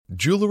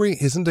Jewelry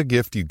isn't a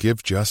gift you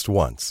give just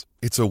once.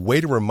 It's a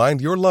way to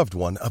remind your loved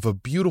one of a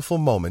beautiful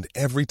moment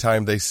every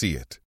time they see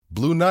it.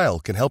 Blue Nile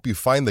can help you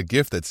find the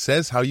gift that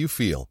says how you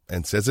feel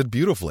and says it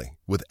beautifully,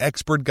 with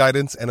expert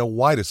guidance and a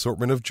wide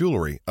assortment of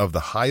jewelry of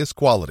the highest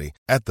quality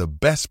at the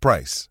best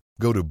price.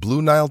 Go to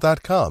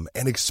BlueNile.com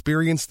and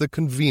experience the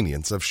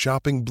convenience of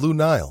shopping Blue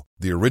Nile,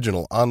 the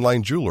original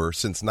online jeweler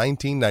since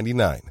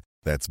 1999.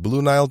 That's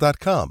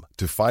BlueNile.com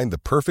to find the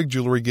perfect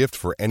jewelry gift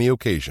for any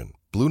occasion.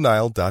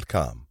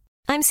 BlueNile.com.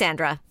 I'm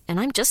Sandra, and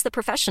I'm just the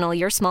professional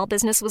your small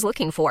business was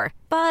looking for.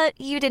 But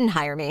you didn't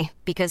hire me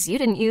because you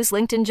didn't use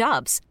LinkedIn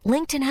Jobs.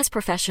 LinkedIn has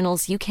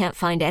professionals you can't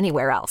find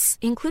anywhere else,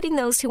 including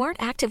those who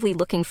aren't actively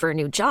looking for a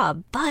new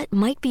job, but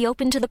might be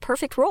open to the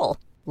perfect role,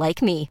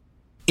 like me.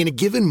 In a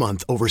given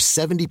month, over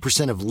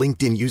 70% of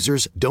LinkedIn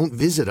users don't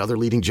visit other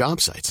leading job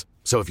sites.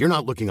 So if you're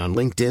not looking on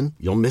LinkedIn,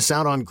 you'll miss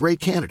out on great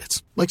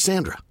candidates like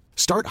Sandra.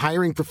 Start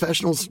hiring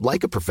professionals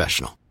like a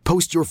professional.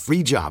 Post your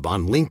free job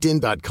on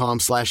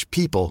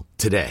linkedin.com/people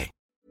today.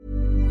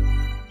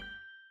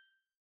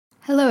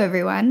 Hello,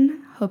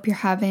 everyone. Hope you're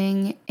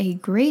having a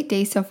great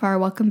day so far.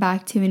 Welcome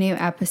back to a new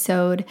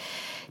episode.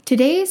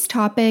 Today's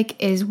topic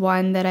is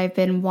one that I've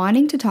been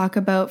wanting to talk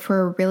about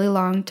for a really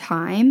long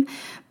time,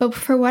 but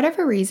for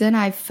whatever reason,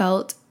 I've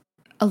felt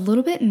a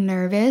little bit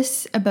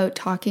nervous about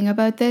talking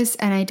about this,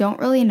 and I don't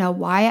really know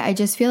why. I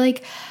just feel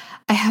like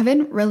I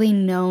haven't really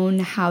known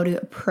how to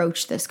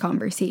approach this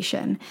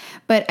conversation,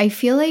 but I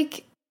feel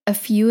like a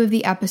few of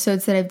the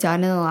episodes that I've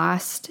done in the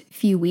last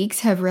few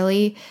weeks have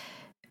really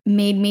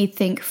made me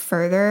think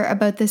further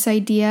about this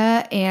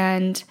idea,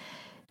 and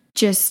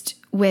just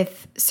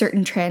with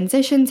certain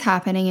transitions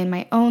happening in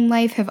my own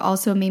life have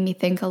also made me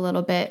think a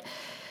little bit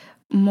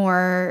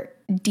more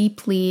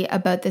deeply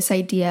about this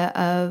idea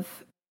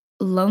of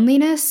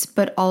loneliness,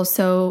 but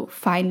also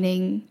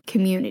finding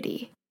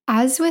community.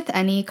 As with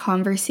any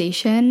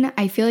conversation,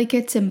 I feel like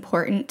it's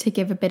important to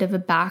give a bit of a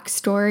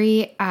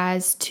backstory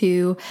as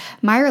to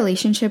my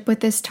relationship with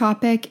this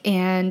topic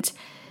and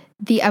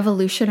the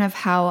evolution of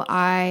how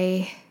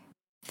I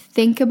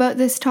think about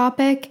this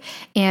topic,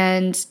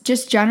 and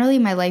just generally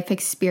my life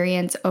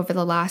experience over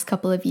the last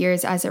couple of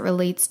years as it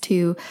relates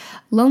to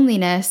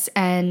loneliness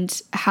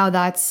and how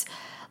that's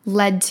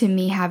led to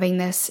me having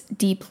this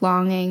deep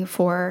longing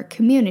for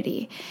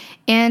community.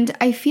 And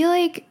I feel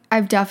like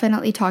I've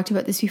definitely talked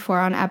about this before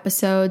on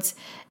episodes,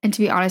 and to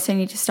be honest, I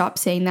need to stop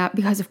saying that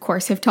because of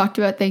course I've talked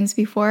about things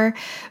before,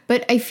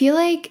 but I feel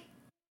like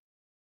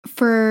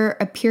for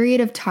a period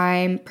of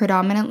time,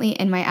 predominantly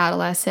in my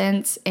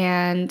adolescence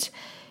and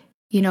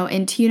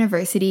into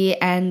university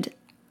and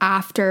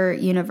after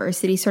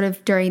university, sort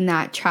of during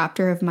that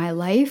chapter of my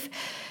life,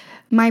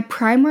 my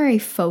primary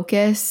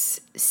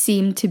focus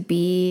seemed to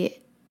be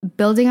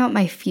building out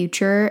my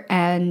future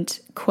and,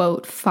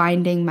 quote,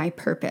 finding my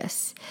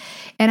purpose.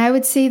 And I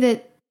would say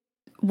that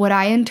what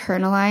I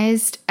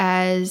internalized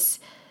as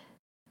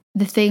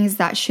the things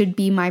that should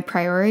be my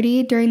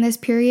priority during this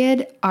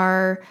period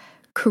are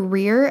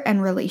career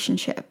and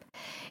relationship.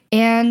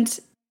 And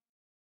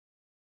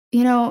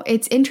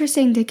it's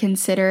interesting to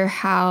consider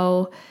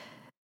how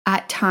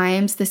at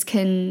times this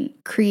can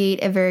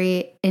create a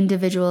very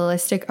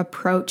individualistic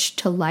approach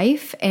to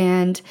life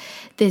and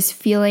this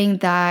feeling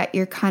that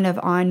you're kind of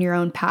on your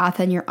own path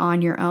and you're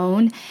on your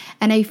own.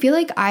 And I feel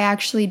like I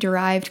actually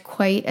derived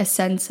quite a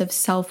sense of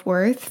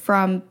self-worth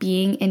from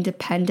being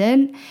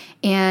independent,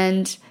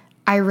 and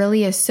I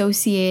really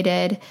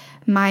associated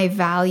my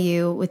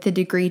value with the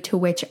degree to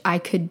which I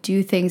could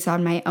do things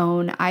on my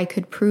own. I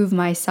could prove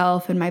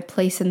myself and my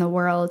place in the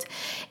world.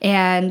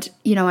 And,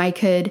 I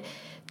could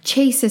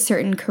chase a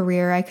certain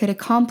career. I could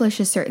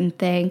accomplish a certain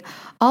thing,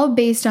 all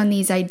based on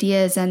these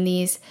ideas and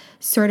these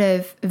sort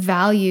of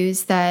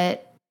values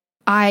that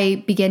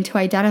I began to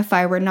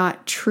identify were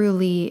not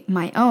truly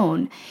my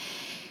own.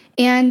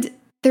 And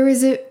there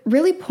was a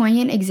really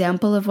poignant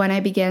example of when I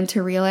began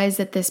to realize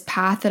that this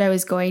path that I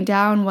was going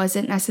down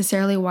wasn't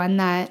necessarily one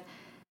that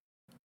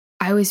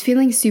I was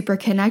feeling super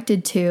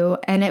connected to.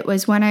 And it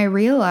was when I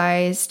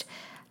realized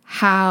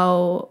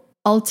how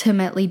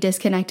ultimately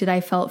disconnected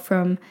I felt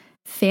from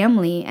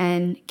family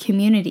and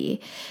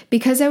community.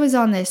 Because I was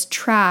on this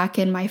track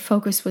and my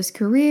focus was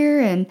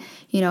career and,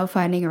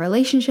 finding a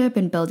relationship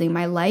and building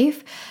my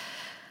life,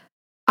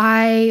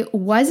 I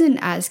wasn't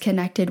as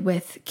connected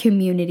with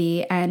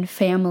community and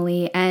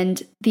family.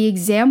 And the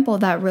example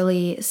that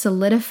really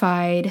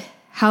solidified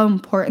how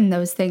important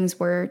those things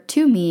were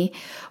to me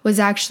was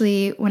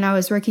actually when I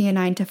was working a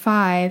 9 to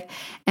 5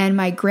 and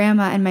my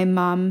grandma and my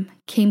mom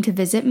came to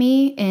visit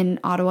me in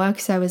Ottawa,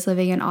 because I was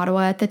living in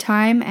Ottawa at the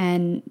time,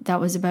 and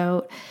that was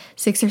about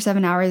 6 or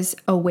 7 hours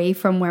away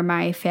from where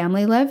my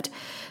family lived.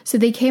 So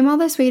they came all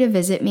this way to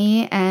visit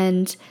me,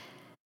 and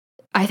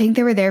I think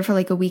they were there for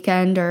like a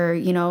weekend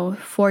or,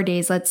 4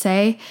 days, let's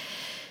say.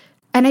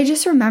 And I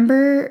just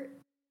remember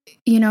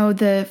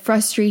the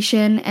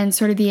frustration and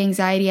sort of the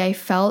anxiety I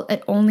felt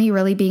at only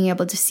really being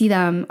able to see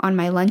them on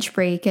my lunch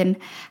break, and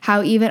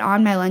how even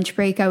on my lunch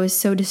break, I was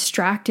so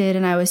distracted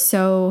and I was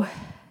so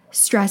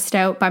stressed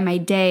out by my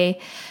day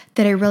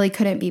that I really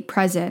couldn't be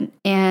present.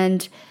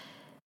 And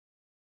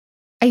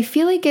I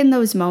feel like in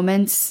those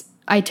moments,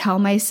 I tell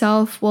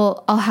myself,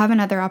 well, I'll have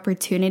another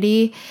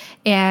opportunity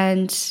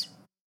and,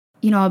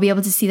 I'll be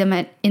able to see them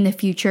in the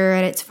future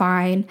and it's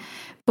fine.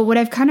 But what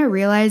I've kind of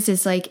realized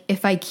is like,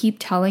 if I keep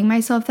telling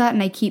myself that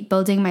and I keep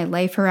building my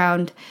life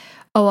around,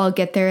 oh, I'll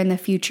get there in the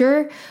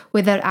future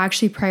without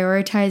actually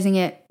prioritizing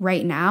it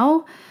right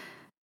now,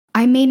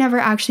 I may never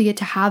actually get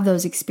to have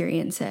those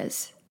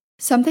experiences.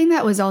 Something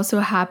that was also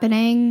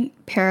happening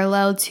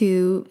parallel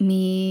to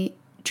me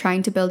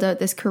trying to build out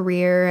this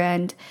career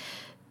and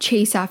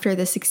chase after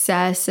the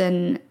success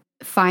and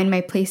find my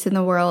place in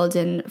the world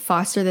and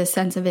foster this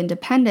sense of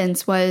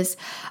independence was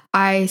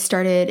I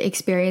started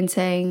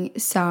experiencing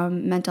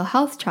some mental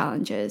health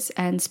challenges.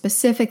 And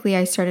specifically,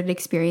 I started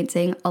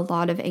experiencing a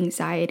lot of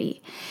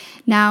anxiety.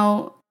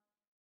 Now,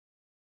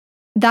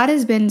 that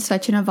has been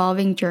such an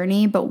evolving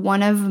journey, but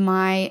one of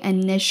my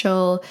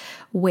initial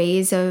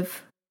ways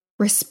of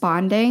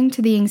responding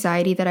to the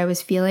anxiety that I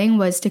was feeling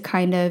was to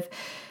kind of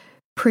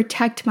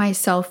protect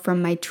myself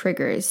from my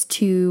triggers,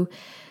 to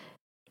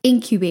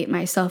incubate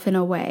myself in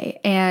a way.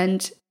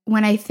 And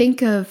when I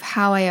think of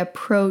how I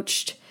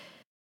approached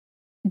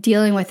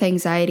dealing with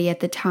anxiety at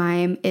the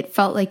time, it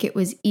felt like it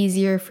was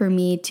easier for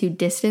me to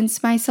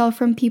distance myself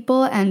from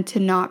people and to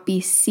not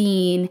be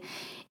seen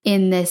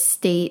in this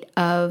state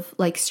of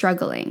like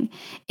struggling.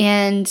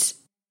 And,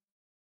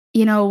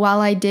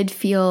 while I did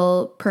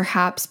feel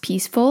perhaps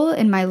peaceful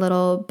in my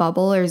little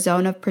bubble or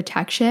zone of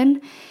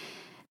protection,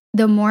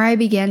 the more I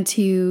began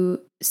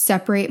to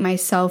separate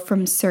myself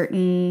from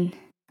certain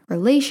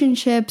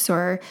relationships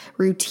or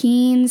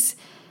routines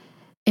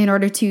in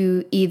order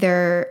to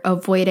either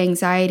avoid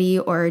anxiety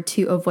or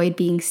to avoid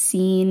being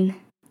seen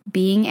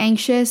being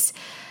anxious,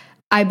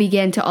 I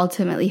began to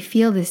ultimately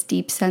feel this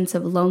deep sense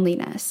of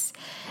loneliness.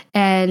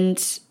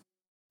 And,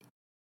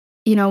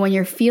 when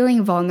you're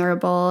feeling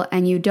vulnerable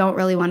and you don't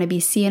really want to be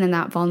seen in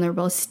that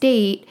vulnerable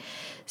state,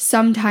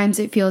 sometimes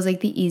it feels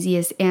like the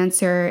easiest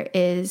answer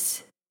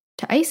is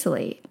to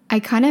isolate. I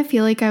kind of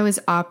feel like I was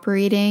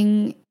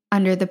operating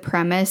under the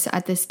premise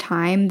at this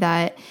time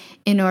that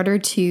in order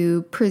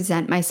to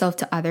present myself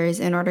to others,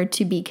 in order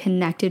to be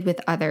connected with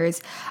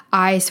others,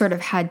 I sort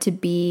of had to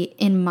be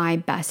in my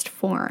best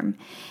form.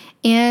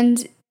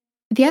 And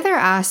the other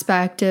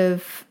aspect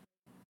of,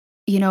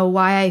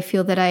 why I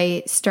feel that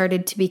I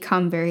started to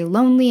become very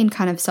lonely and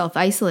kind of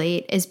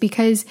self-isolate is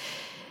because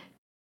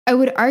I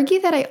would argue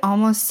that I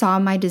almost saw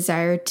my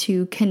desire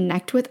to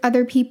connect with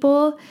other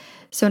people.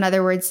 So in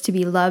other words, to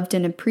be loved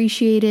and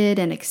appreciated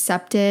and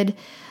accepted.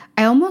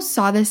 I almost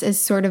saw this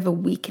as sort of a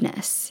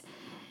weakness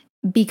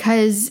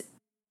because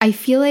I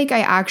feel like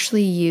I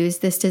actually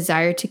used this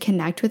desire to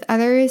connect with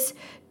others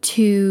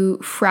to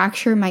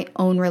fracture my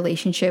own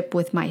relationship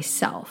with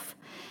myself.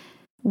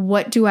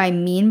 What do I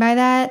mean by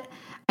that?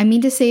 I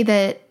mean to say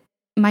that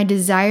my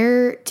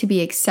desire to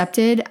be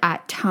accepted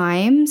at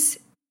times,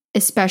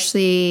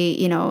 especially,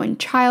 in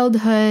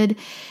childhood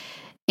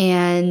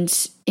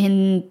and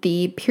in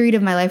the period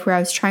of my life where I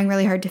was trying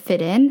really hard to fit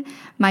in,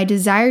 my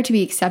desire to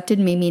be accepted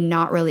made me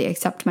not really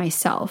accept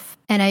myself.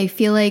 And I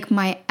feel like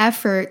my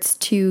efforts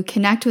to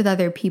connect with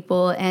other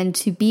people and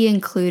to be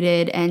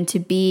included and to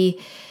be,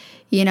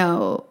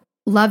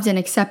 loved and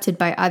accepted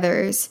by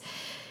others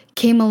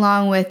came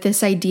along with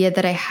this idea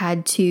that I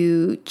had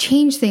to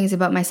change things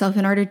about myself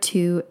in order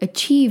to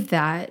achieve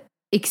that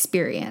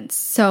experience.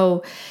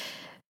 So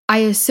I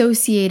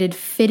associated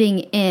fitting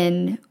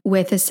in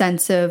with a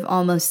sense of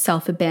almost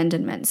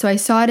self-abandonment. So I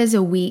saw it as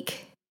a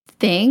weak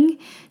thing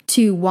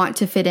to want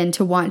to fit in,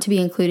 to want to be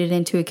included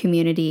into a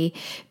community,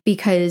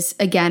 because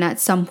again, at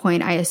some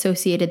point I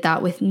associated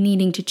that with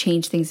needing to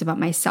change things about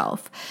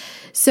myself.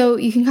 So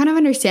you can kind of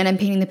understand I'm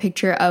painting the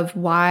picture of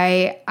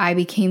why I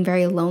became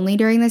very lonely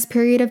during this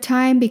period of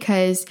time,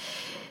 because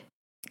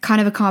kind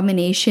of a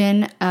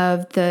combination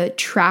of the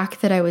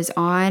track that I was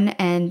on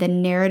and the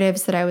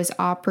narratives that I was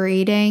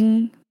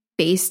operating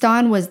based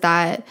on was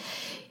that,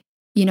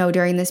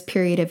 during this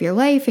period of your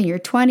life in your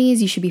 20s,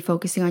 you should be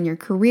focusing on your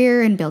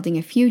career and building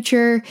a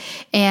future.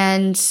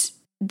 And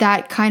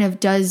that kind of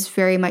does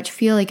very much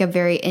feel like a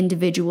very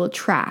individual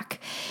track.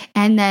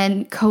 And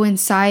then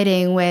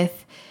coinciding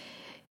with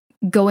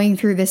going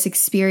through this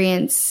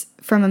experience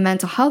from a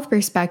mental health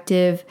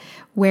perspective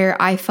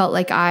where I felt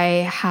like I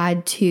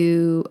had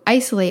to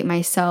isolate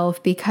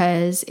myself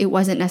because it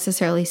wasn't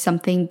necessarily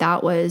something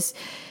that was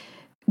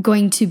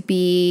going to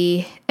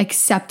be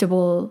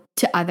acceptable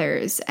to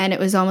others. And it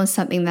was almost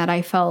something that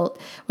I felt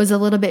was a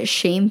little bit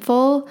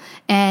shameful,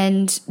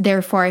 and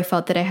therefore I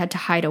felt that I had to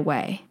hide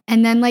away.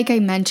 And then, like I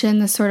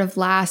mentioned, the sort of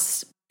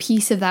last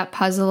piece of that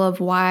puzzle of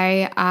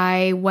why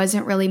I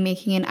wasn't really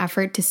making an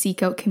effort to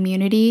seek out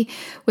community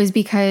was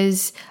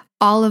because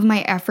all of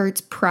my efforts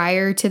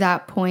prior to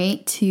that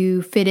point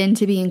to fit in,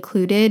 to be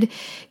included,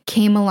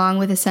 came along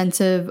with a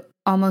sense of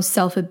almost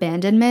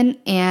self-abandonment.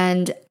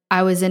 And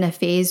I was in a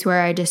phase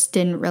where I just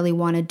didn't really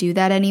want to do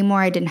that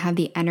anymore. I didn't have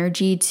the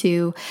energy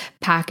to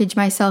package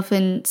myself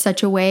in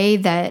such a way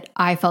that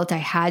I felt I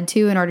had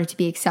to in order to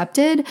be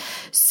accepted.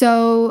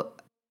 So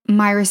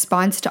my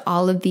response to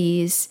all of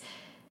these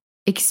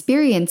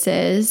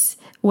experiences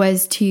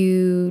was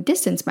to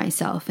distance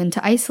myself and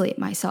to isolate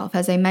myself,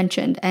 as I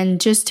mentioned,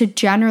 and just to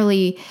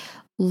generally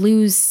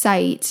lose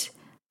sight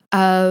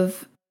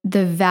of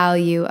the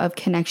value of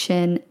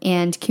connection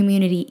and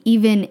community,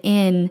 even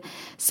in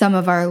some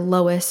of our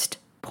lowest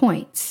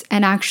points,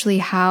 and actually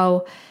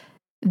how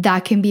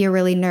that can be a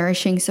really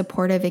nourishing,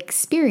 supportive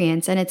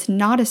experience. And it's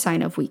not a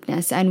sign of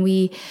weakness. And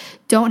we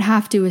don't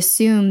have to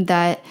assume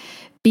that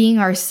being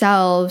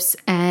ourselves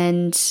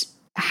and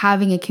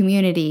having a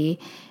community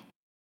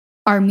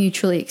are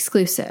mutually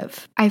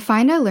exclusive. I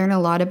find I learn a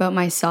lot about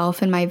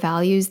myself and my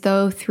values,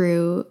 though,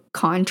 through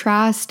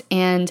contrast.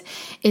 And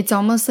it's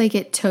almost like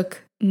it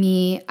took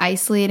me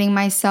isolating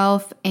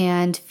myself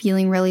and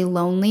feeling really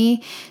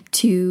lonely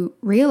to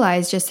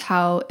realize just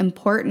how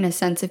important a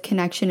sense of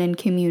connection and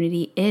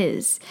community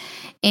is.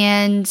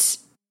 And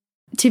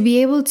to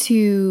be able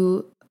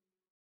to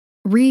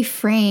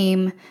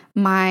reframe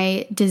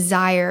my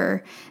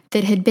desire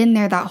that had been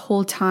there that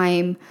whole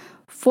time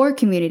for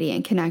community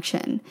and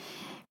connection,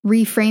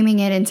 reframing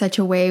it in such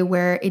a way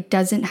where it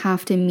doesn't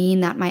have to mean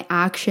that my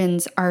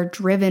actions are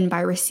driven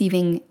by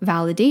receiving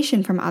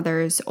validation from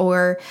others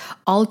or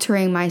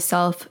altering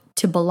myself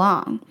to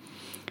belong.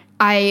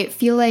 I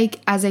feel like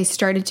as I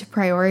started to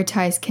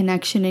prioritize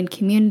connection and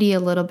community a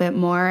little bit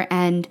more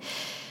and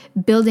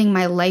building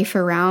my life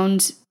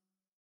around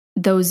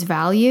those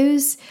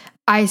values,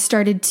 I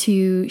started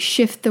to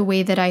shift the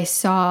way that I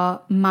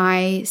saw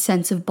my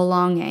sense of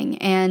belonging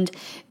and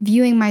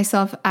viewing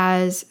myself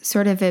as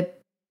sort of a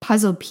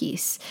puzzle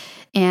piece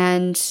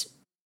and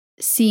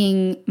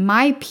seeing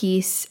my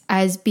piece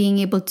as being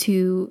able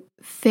to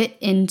fit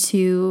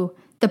into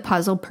the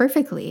puzzle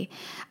perfectly.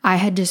 I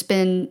had just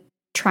been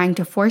trying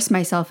to force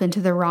myself into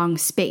the wrong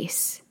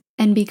space.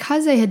 And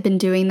because I had been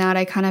doing that,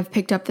 I kind of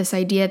picked up this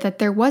idea that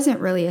there wasn't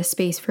really a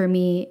space for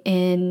me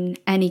in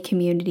any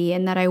community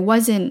and that I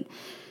wasn't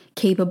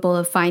capable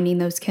of finding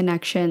those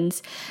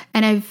connections.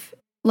 And I've,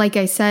 like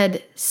I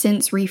said,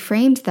 since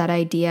reframed that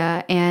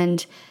idea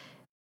and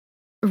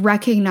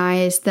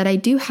recognized that I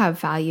do have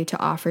value to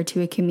offer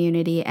to a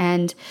community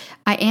and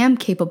I am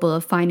capable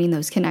of finding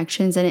those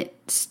connections. And it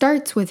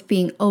starts with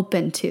being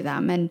open to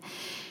them and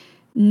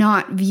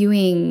not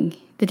viewing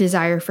the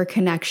desire for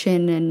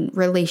connection and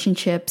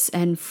relationships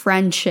and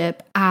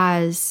friendship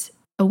as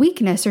a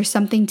weakness or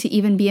something to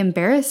even be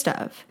embarrassed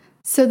of.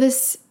 So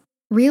this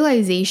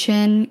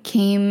realization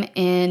came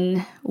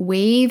in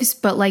waves,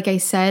 but like I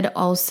said,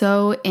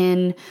 also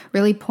in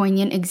really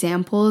poignant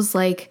examples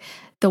like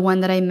the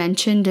one that I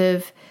mentioned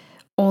of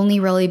only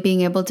really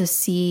being able to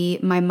see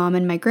my mom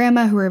and my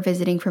grandma who were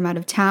visiting from out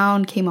of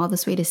town, came all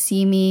this way to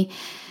see me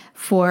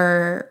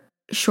for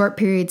short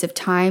periods of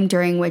time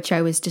during which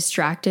I was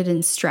distracted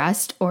and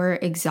stressed or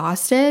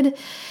exhausted.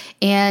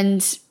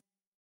 And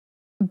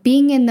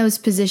being in those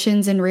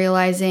positions and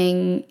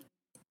realizing,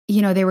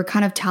 they were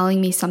kind of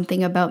telling me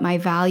something about my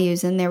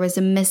values and there was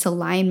a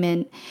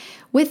misalignment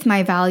with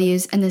my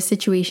values and the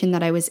situation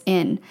that I was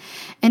in.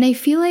 And I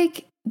feel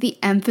like the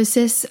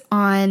emphasis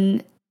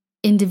on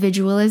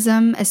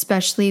individualism,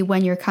 especially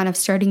when you're kind of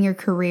starting your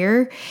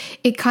career,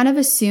 it kind of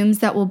assumes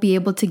that we'll be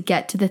able to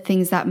get to the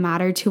things that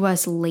matter to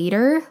us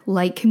later,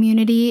 like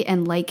community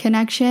and like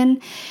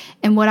connection.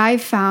 And what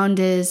I've found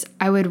is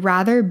I would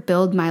rather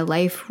build my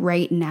life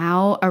right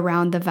now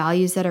around the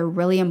values that are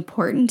really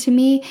important to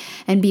me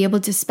and be able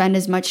to spend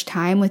as much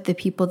time with the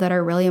people that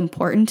are really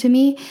important to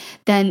me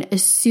than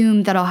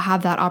assume that I'll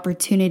have that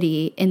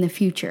opportunity in the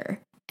future.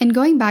 And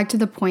going back to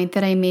the point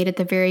that I made at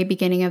the very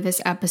beginning of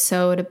this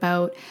episode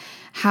about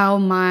how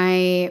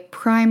my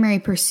primary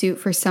pursuit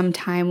for some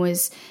time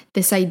was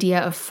this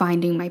idea of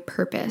finding my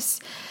purpose.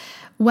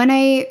 When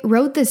I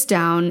wrote this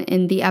down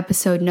in the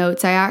episode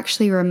notes, I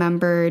actually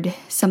remembered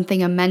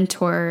something a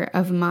mentor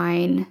of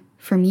mine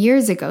from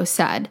years ago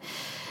said.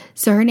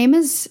 So her name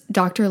is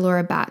Dr.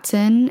 Laura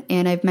Batson,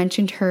 and I've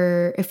mentioned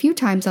her a few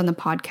times on the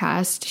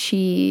podcast.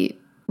 She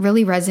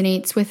really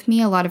resonates with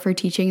me. A lot of her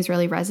teachings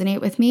really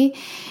resonate with me.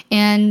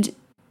 And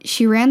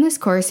she ran this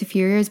course a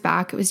few years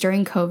back. It was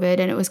during COVID,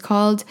 and it was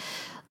called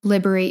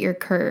Liberate Your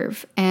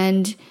Curve.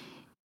 And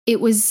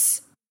it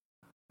was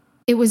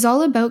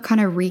all about kind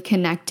of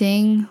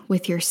reconnecting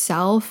with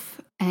yourself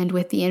and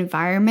with the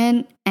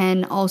environment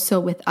and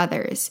also with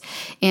others.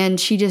 And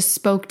she just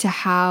spoke to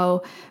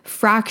how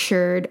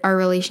fractured our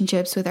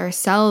relationships with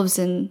ourselves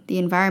and the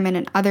environment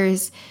and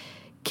others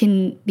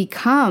can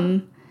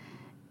become,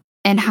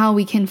 and how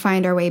we can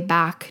find our way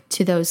back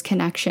to those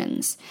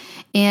connections.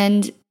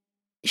 And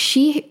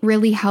she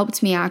really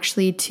helped me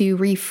actually to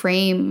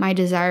reframe my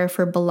desire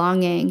for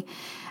belonging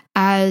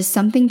as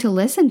something to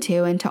listen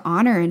to and to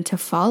honor and to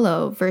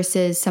follow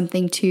versus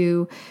something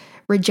to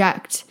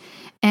reject.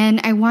 And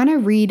I want to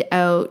read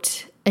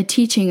out a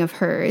teaching of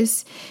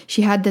hers.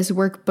 She had this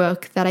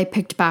workbook that I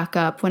picked back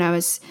up when I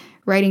was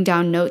writing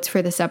down notes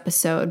for this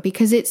episode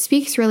because it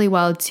speaks really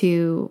well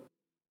to,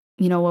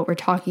 what we're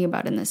talking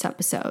about in this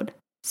episode.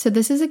 So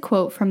this is a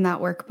quote from that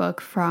workbook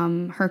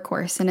from her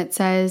course, and it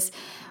says,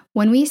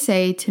 When we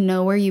say to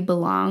know where you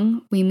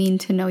belong, we mean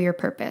to know your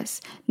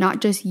purpose, not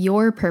just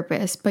your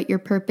purpose, but your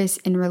purpose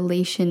in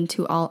relation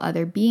to all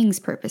other beings'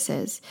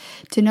 purposes,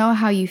 to know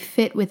how you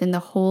fit within the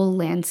whole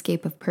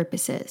landscape of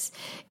purposes.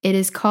 It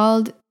is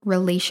called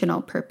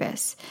relational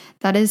purpose.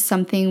 That is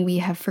something we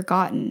have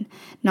forgotten,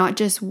 not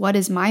just what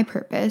is my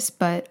purpose,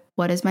 but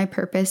what is my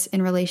purpose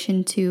in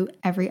relation to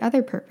every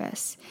other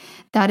purpose.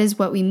 That is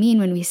what we mean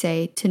when we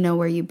say to know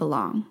where you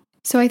belong.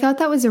 So I thought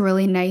that was a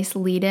really nice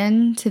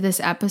lead-in to this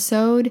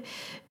episode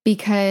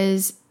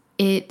because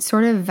it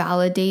sort of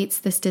validates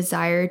this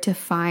desire to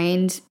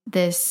find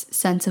this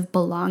sense of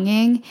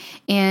belonging.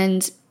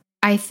 And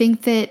I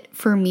think that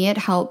for me, it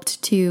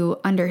helped to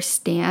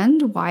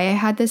understand why I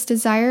had this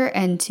desire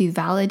and to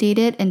validate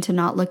it and to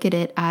not look at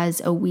it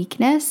as a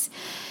weakness.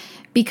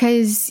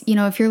 Because,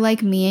 if you're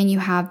like me and you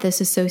have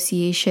this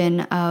association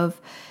of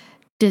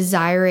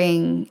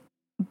desiring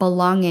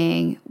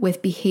belonging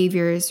with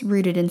behaviors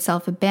rooted in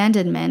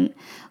self-abandonment,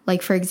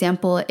 like for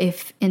example,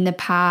 if in the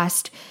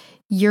past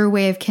your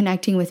way of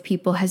connecting with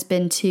people has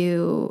been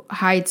to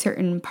hide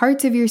certain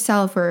parts of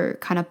yourself or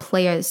kind of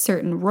play a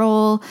certain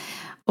role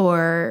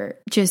or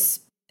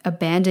just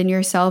abandon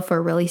yourself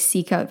or really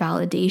seek out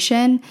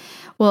validation,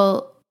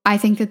 well, I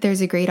think that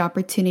there's a great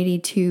opportunity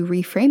to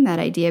reframe that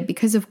idea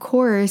because, of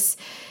course,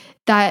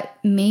 that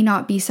may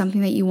not be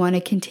something that you want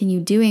to continue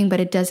doing, but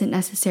it doesn't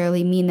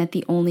necessarily mean that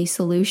the only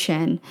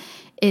solution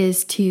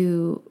is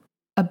to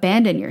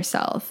abandon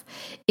yourself.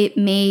 It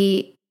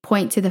may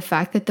point to the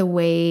fact that the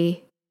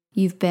way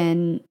you've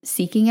been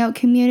seeking out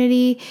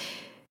community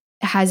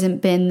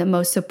hasn't been the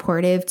most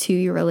supportive to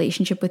your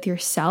relationship with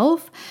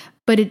yourself,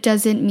 but it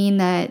doesn't mean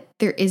that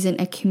there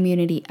isn't a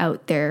community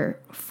out there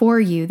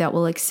for you that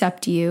will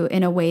accept you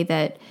in a way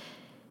that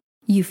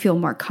you feel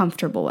more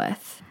comfortable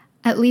with.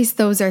 At least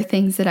those are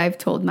things that I've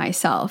told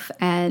myself,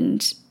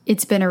 and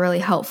it's been a really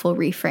helpful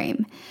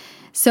reframe.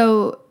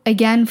 So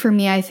again, for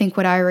me, I think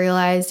what I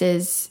realized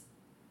is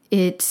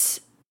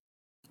it's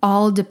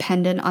all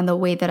dependent on the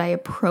way that I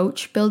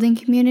approach building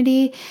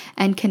community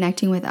and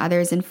connecting with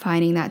others and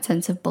finding that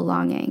sense of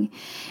belonging.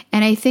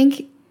 And I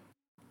think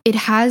it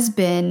has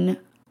been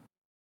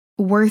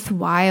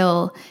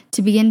worthwhile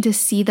to begin to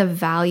see the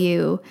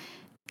value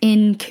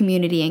in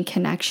community and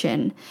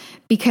connection,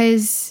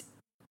 because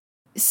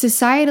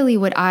societally,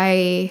 what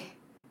I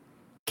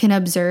can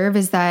observe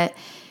is that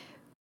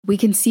we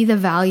can see the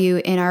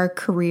value in our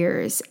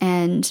careers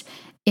and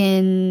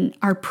in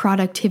our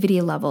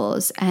productivity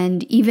levels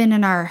and even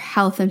in our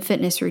health and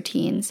fitness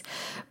routines.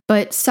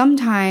 But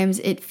sometimes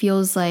it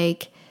feels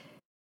like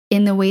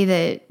in the way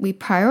that we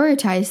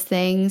prioritize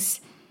things,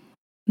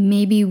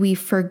 maybe we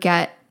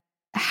forget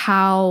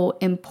how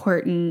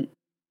important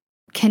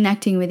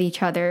connecting with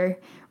each other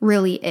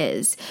really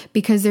is,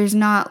 because there's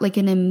not like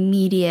an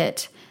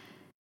immediate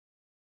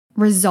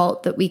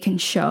result that we can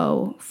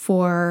show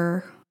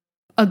for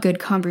a good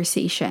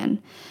conversation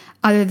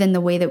other than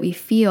the way that we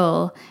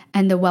feel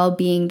and the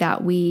well-being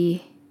that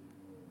we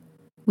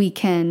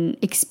can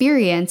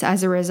experience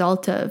as a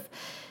result of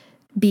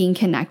being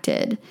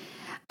connected.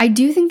 I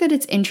do think that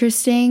it's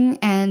interesting,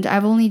 and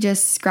I've only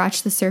just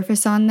scratched the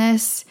surface on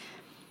this,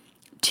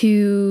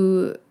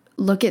 to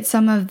look at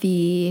some of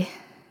the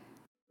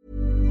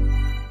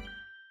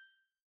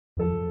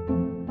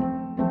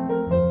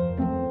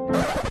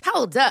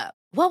Hold up.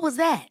 What was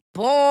that?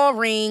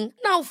 Boring.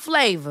 No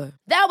flavor.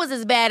 That was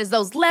as bad as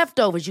those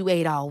leftovers you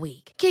ate all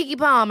week. Keke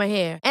Palmer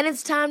here, and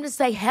it's time to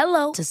say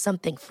hello to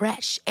something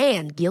fresh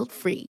and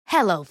guilt-free.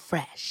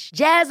 HelloFresh.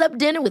 Jazz up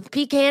dinner with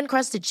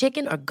pecan-crusted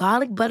chicken or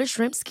garlic butter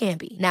shrimp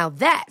scampi. Now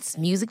that's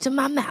music to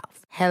my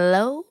mouth.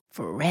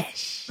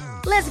 HelloFresh.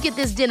 Let's get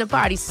this dinner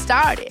party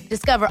started.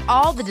 Discover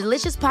all the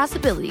delicious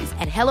possibilities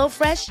at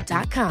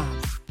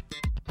HelloFresh.com.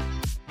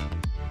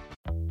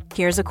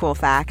 Here's a cool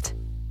fact.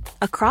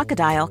 A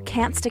crocodile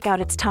can't stick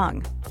out its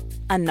tongue.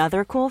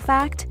 Another cool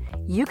fact,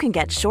 you can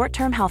get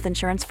short-term health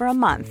insurance for a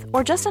month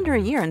or just under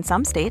a year in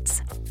some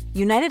states.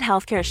 United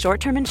Healthcare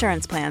short-term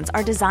insurance plans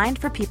are designed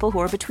for people who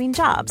are between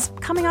jobs,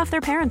 coming off their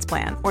parents'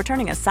 plan, or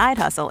turning a side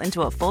hustle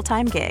into a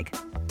full-time gig.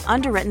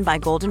 Underwritten by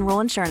Golden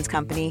Rule Insurance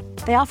Company,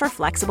 they offer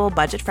flexible,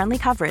 budget-friendly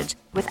coverage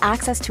with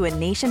access to a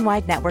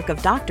nationwide network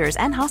of doctors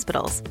and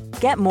hospitals.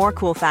 Get more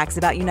cool facts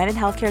about United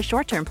Healthcare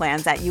short-term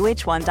plans at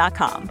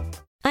uh1.com.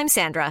 I'm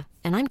Sandra,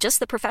 and I'm just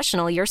the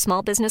professional your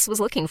small business was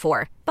looking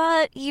for.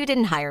 But you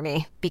didn't hire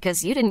me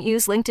because you didn't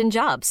use LinkedIn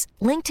Jobs.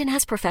 LinkedIn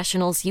has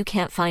professionals you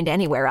can't find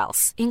anywhere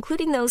else,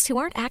 including those who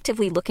aren't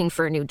actively looking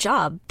for a new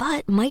job,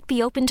 but might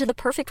be open to the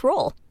perfect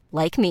role,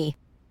 like me.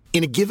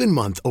 In a given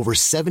month, over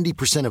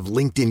 70% of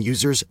LinkedIn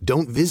users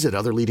don't visit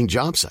other leading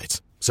job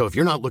sites. So if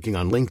you're not looking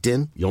on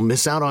LinkedIn, you'll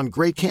miss out on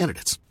great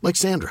candidates like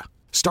Sandra.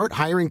 Start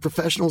hiring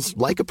professionals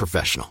like a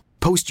professional.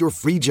 Post your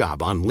free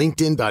job on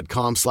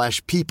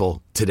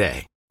linkedin.com/people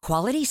today.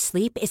 Quality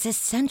sleep is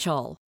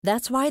essential.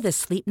 That's why the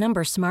Sleep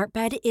Number Smart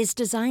Bed is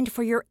designed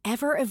for your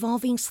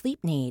ever-evolving sleep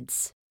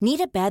needs.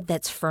 Need a bed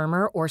that's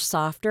firmer or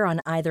softer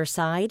on either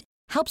side?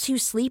 helps you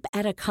sleep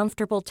at a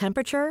comfortable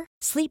temperature?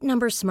 Sleep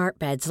Number Smart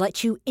Beds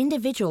let you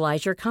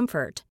individualize your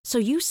comfort so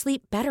you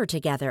sleep better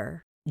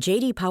together.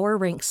 J.D. Power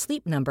ranks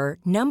Sleep Number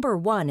number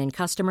 1 in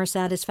customer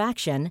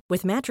satisfaction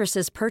with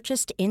mattresses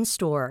purchased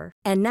in-store.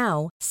 And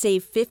now,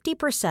 save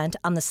 50%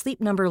 on the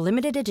Sleep Number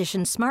Limited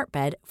Edition Smart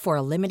Bed for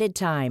a limited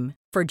time.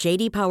 For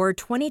J.D. Power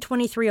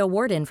 2023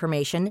 award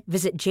information,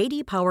 visit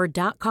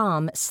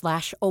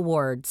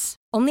jdpower.com/awards.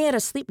 Only at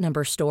a Sleep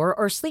Number store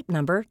or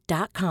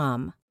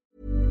sleepnumber.com.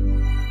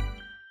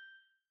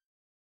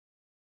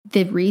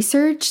 The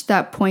research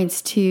that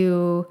points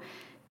to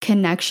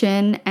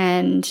connection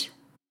and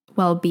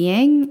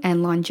well-being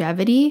and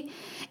longevity.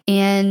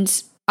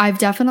 And I've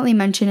definitely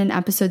mentioned in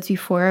episodes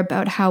before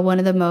about how one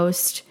of the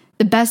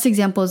best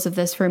examples of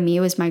this for me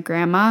was my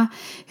grandma,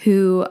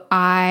 who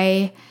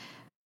I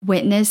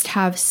witnessed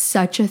have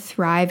such a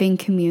thriving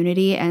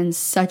community and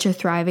such a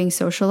thriving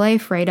social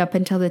life right up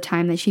until the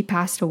time that she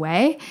passed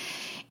away.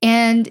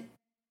 And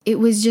it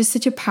was just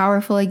such a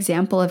powerful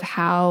example of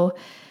how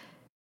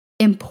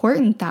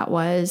important that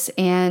was.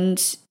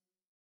 And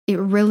it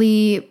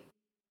really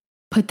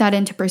put that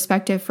into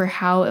perspective for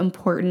how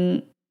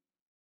important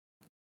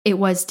it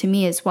was to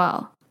me as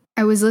well.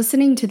 I was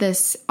listening to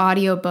this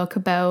audiobook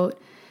about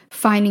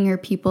finding your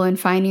people and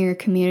finding your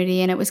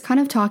community, and it was kind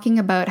of talking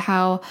about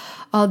how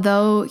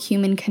although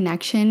human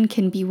connection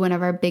can be one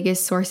of our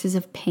biggest sources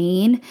of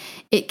pain,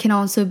 it can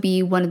also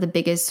be one of the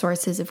biggest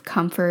sources of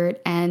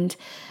comfort and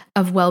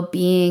of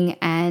well-being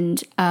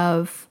and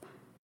of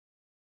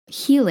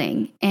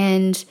healing.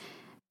 And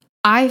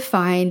I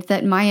find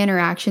that my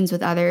interactions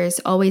with others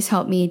always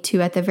help me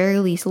to, at the very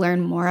least, learn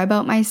more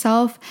about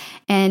myself,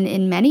 and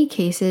in many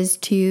cases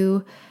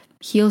to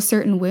heal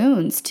certain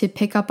wounds, to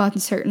pick up on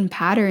certain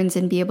patterns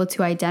and be able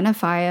to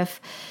identify if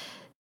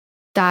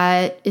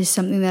that is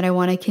something that I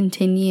want to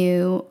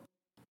continue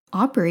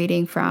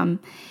operating from.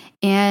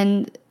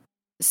 And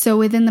so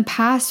within the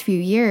past few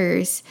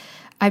years,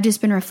 I've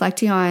just been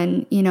reflecting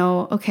on,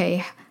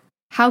 okay,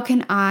 how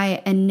can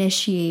I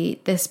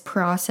initiate this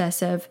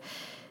process of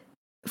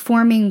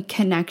forming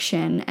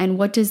connection, and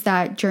what does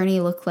that journey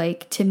look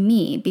like to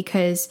me?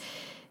 Because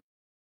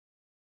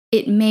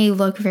it may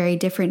look very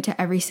different to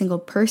every single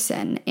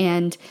person,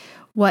 and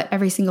what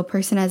every single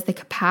person has the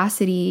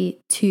capacity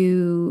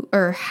to,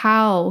 or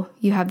how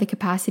you have the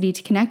capacity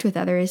to connect with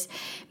others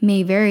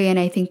may vary. And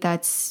I think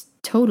that's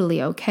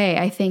totally okay.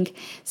 I think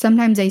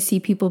sometimes I see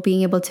people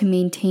being able to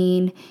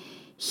maintain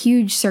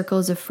huge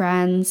circles of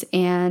friends,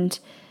 and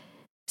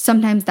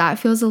sometimes that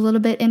feels a little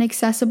bit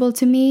inaccessible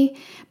to me.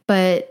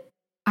 But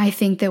I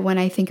think that when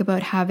I think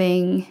about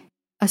having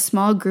a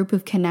small group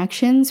of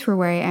connections for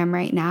where I am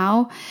right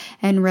now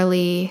and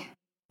really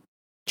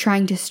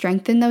trying to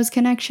strengthen those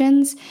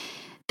connections,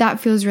 that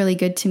feels really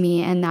good to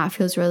me, and that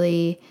feels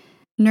really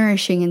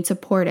nourishing and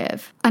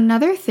supportive.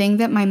 Another thing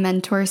that my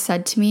mentor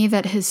said to me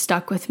that has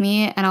stuck with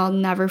me, and I'll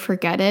never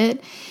forget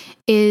it,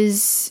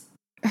 is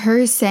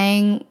her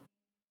saying,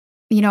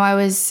 I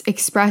was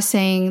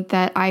expressing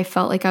that I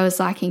felt like I was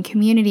lacking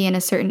community in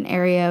a certain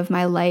area of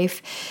my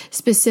life,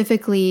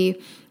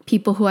 specifically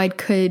people who I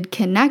could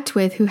connect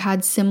with who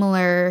had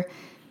similar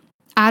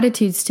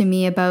attitudes to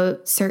me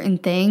about certain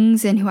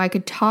things, and who I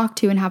could talk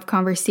to and have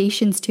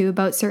conversations to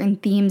about certain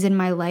themes in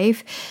my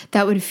life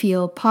that would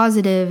feel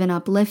positive and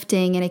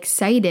uplifting and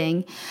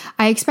exciting.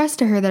 I expressed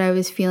to her that I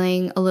was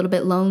feeling a little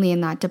bit lonely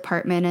in that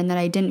department, and that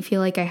I didn't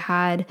feel like I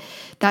had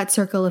that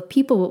circle of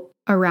people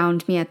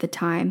around me at the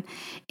time.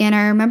 And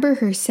I remember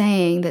her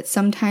saying that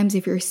sometimes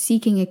if you're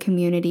seeking a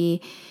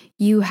community,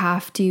 you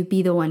have to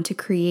be the one to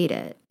create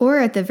it. Or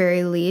at the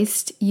very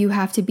least, you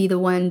have to be the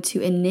one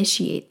to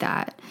initiate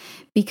that.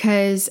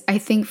 Because I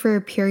think for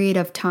a period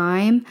of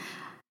time,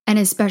 and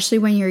especially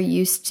when you're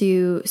used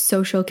to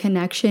social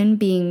connection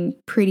being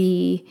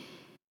pretty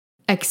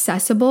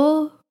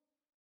accessible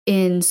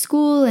in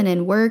school and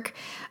in work,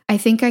 I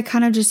think I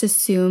kind of just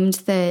assumed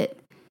that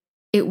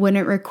it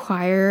wouldn't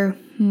require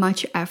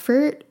much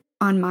effort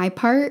on my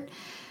part,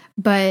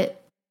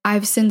 but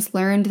I've since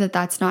learned that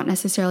that's not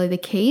necessarily the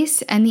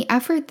case, and the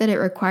effort that it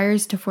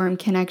requires to form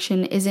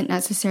connection isn't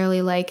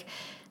necessarily like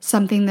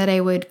something that I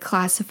would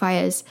classify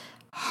as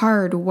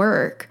hard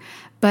work,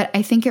 but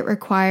I think it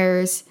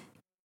requires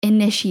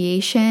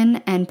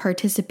initiation and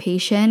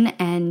participation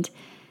and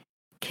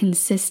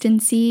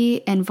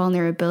consistency and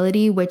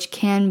vulnerability, which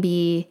can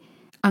be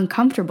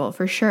uncomfortable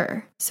for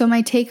sure. So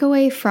my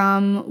takeaway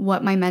from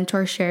what my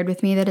mentor shared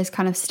with me that has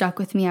kind of stuck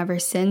with me ever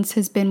since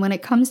has been, when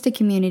it comes to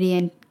community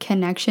and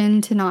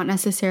connection, to not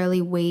necessarily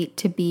wait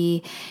to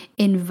be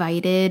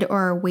invited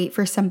or wait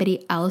for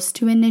somebody else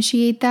to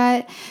initiate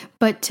that,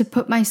 but to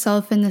put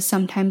myself in the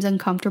sometimes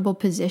uncomfortable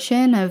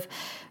position of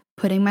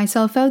putting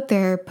myself out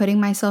there, putting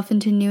myself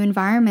into new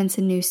environments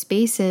and new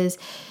spaces,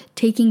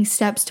 taking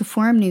steps to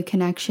form new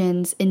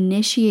connections,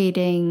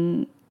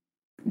 initiating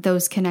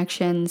those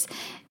connections,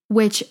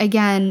 which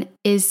again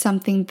is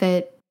something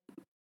that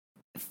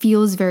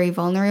feels very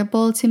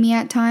vulnerable to me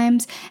at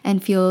times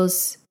and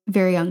feels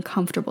very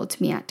uncomfortable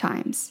to me at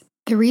times.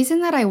 The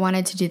reason that I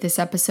wanted to do this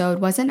episode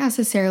wasn't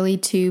necessarily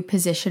to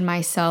position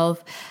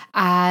myself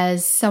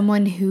as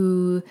someone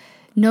who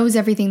knows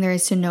everything there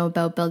is to know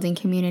about building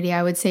community.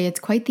 I would say it's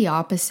quite the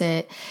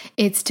opposite.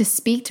 It's to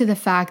speak to the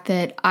fact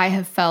that I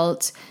have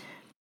felt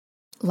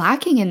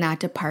lacking in that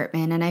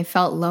department, and I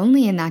felt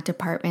lonely in that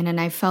department, and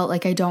I felt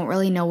like I don't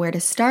really know where to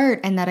start,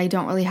 and that I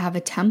don't really have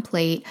a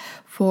template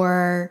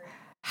for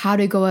how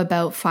to go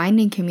about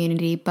finding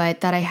community,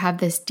 but that I have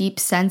this deep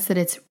sense that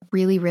it's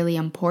really, really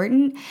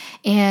important.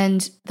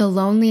 And the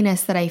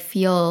loneliness that I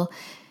feel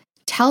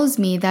tells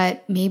me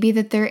that maybe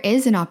that there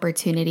is an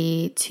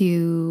opportunity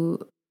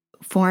to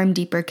form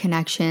deeper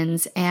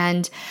connections.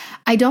 And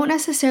I don't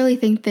necessarily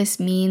think this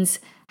means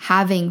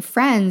having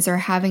friends or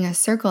having a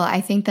circle. I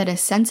think that a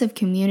sense of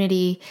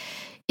community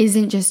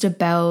isn't just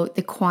about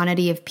the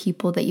quantity of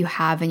people that you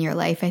have in your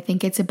life. I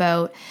think it's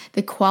about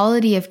the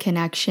quality of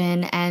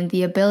connection and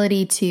the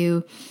ability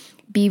to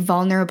be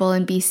vulnerable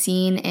and be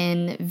seen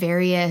in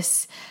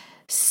various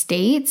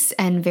states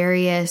and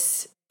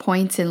various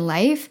points in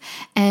life,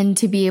 and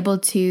to be able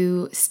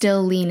to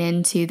still lean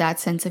into that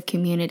sense of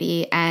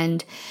community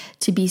and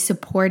to be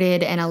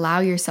supported and allow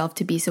yourself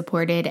to be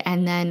supported,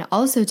 and then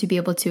also to be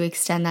able to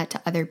extend that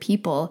to other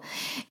people.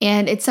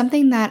 And it's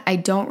something that I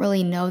don't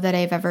really know that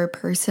I've ever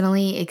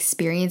personally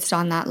experienced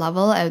on that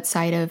level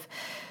outside of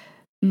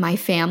my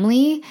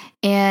family,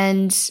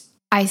 and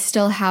I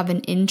still have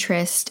an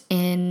interest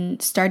in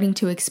starting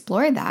to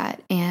explore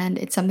that. And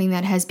it's something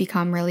that has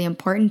become really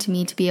important to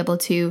me to be able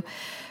to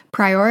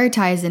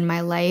prioritize in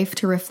my life,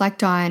 to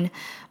reflect on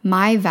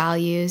my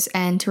values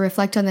and to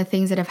reflect on the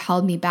things that have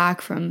held me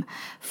back from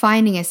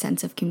finding a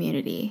sense of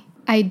community.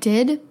 I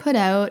did put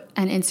out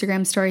an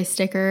Instagram story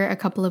sticker a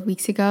couple of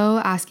weeks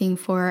ago asking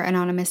for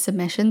anonymous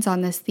submissions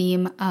on this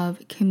theme of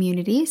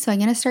community. So I'm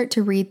going to start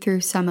to read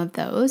through some of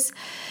those.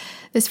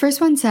 This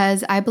first one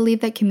says, I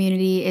believe that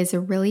community is a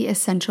really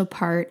essential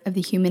part of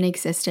the human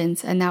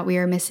existence and that we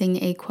are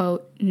missing a,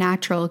 quote,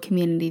 natural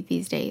community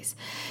these days.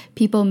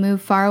 People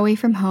move far away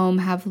from home,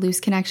 have loose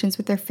connections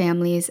with their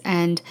families,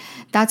 and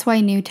that's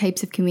why new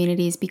types of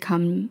communities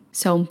become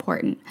so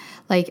important,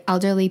 like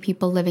elderly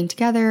people living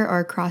together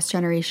or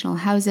cross-generational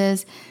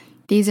houses.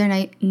 These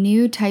are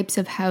new types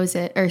of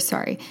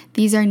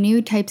these are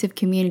new types of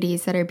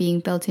communities that are being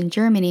built in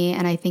Germany,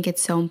 and I think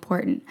it's so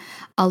important.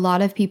 A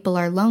lot of people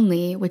are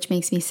lonely, which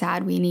makes me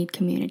sad. We need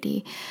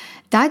community.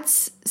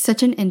 That's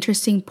such an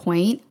interesting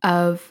point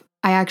I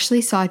actually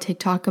saw a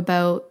TikTok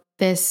about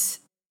this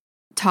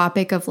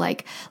topic of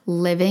like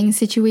living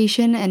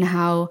situation and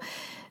how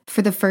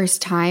for the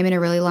first time in a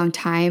really long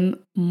time,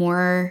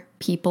 more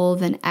people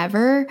than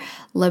ever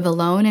live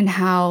alone, and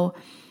how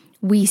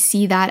we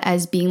see that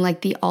as being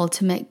like the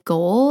ultimate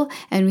goal,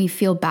 and we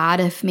feel bad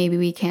if maybe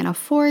we can't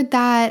afford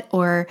that,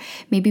 or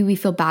maybe we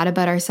feel bad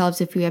about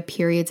ourselves if we have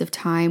periods of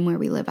time where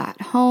we live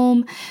at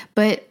home.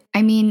 But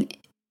I mean,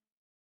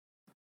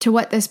 to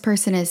what this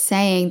person is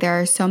saying, there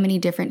are so many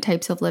different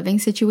types of living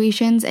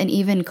situations, and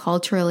even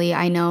culturally,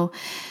 I know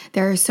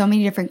there are so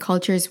many different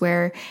cultures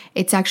where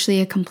it's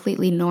actually a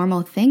completely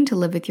normal thing to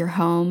live with your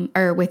home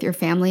or with your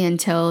family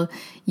until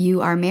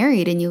you are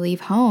married and you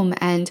leave home.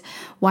 And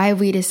why have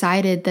we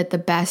decided that the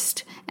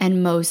best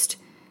and most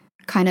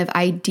kind of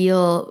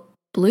ideal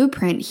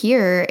blueprint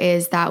here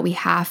is that we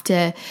have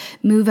to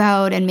move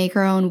out and make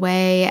our own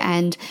way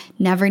and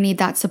never need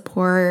that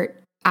support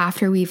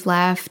after we've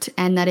left,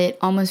 and that it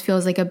almost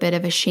feels like a bit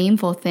of a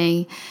shameful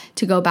thing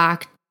to go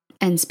back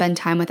and spend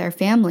time with our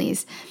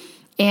families.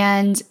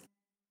 And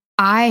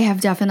I have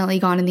definitely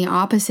gone in the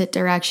opposite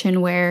direction,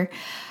 where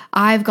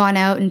I've gone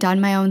out and done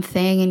my own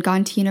thing and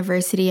gone to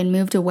university and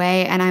moved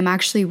away, and I'm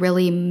actually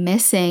really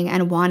missing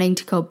and wanting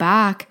to go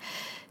back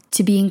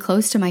to being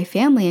close to my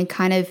family and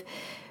kind of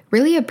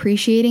really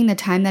appreciating the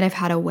time that I've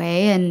had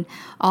away and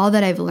all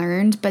that I've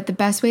learned. But the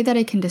best way that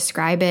I can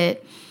describe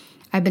it,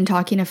 I've been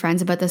talking to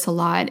friends about this a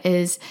lot,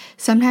 is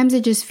sometimes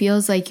it just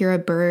feels like you're a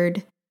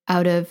bird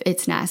out of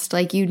its nest.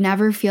 Like you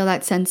never feel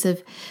that sense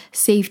of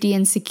safety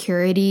and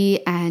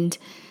security and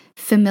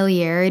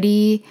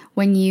familiarity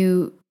when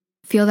you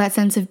feel that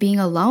sense of being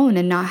alone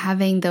and not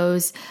having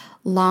those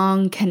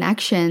long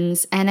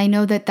connections. And I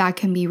know that that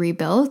can be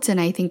rebuilt, and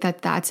I think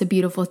that that's a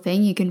beautiful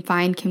thing. You can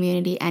find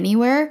community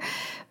anywhere,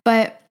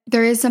 but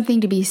there is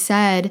something to be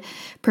said,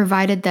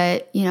 provided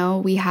that, you know,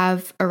 we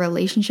have a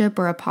relationship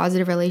or a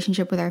positive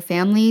relationship with our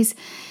families,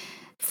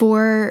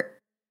 for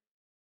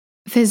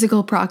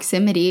physical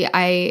proximity.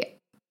 I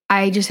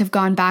just have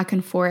gone back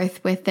and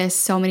forth with this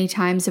so many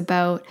times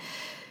about,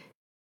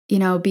 you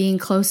know, being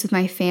close with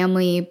my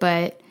family,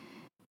 but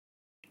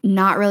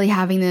not really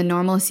having the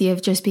normalcy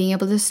of just being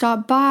able to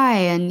stop by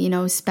and, you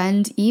know,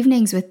 spend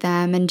evenings with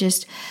them and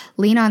just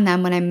lean on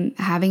them when I'm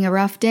having a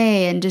rough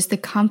day, and just the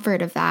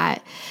comfort of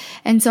that.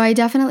 And so I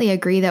definitely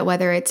agree that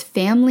whether it's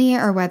family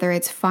or whether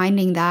it's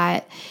finding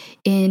that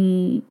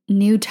in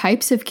new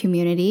types of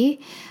community,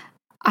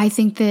 I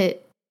think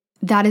that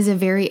that is a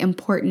very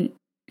important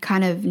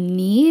kind of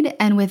need.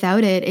 And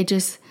without it, it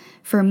just,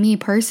 for me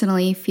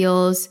personally,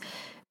 feels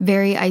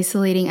very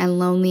isolating and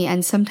lonely,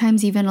 and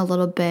sometimes even a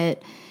little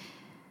bit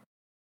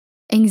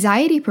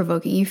anxiety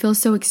provoking. You feel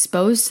so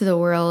exposed to the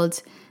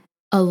world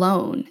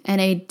alone.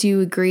 And I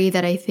do agree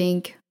that I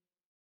think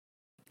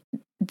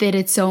that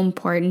it's so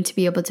important to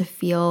be able to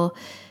feel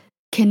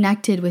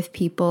connected with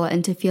people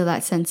and to feel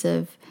that sense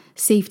of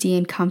safety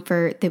and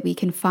comfort that we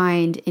can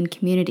find in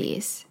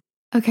communities.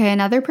 Okay,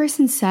 another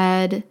person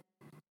said,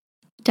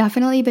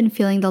 definitely been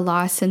feeling the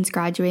loss since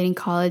graduating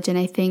college, and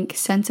I think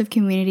sense of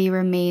community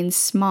remains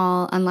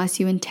small unless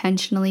you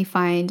intentionally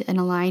find an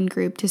aligned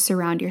group to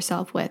surround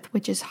yourself with,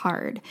 which is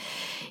hard.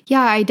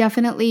 Yeah, I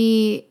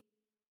definitely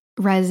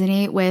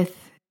resonate with,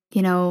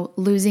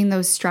 losing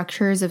those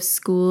structures of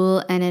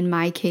school and, in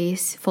my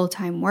case,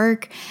 full-time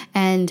work,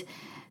 and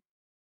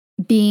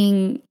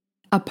being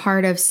a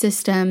part of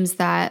systems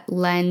that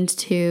lend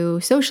to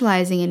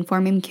socializing and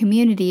forming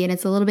community. And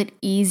it's a little bit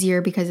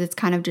easier because it's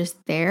kind of just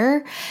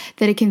there,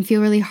 that it can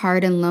feel really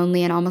hard and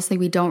lonely and almost like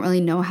we don't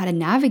really know how to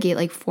navigate,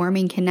 like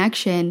forming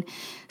connection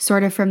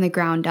sort of from the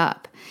ground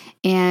up.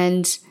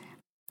 And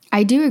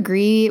I do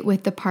agree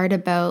with the part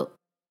about,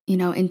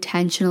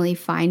 intentionally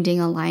finding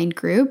aligned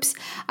groups.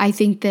 I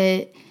think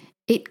that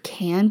it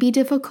can be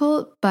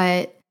difficult,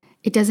 but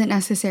it doesn't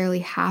necessarily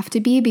have to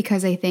be,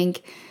 because I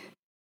think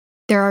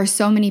there are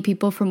so many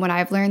people, from what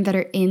I've learned, that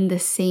are in the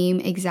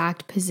same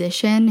exact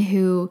position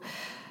who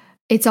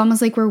it's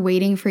almost like we're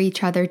waiting for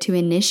each other to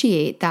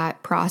initiate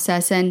that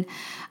process. And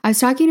I was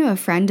talking to a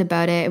friend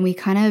about it, and we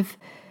kind of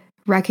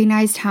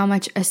recognized how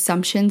much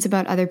assumptions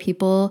about other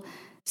people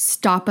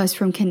stop us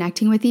from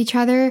connecting with each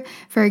other.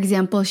 For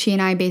example, she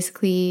and I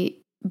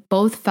basically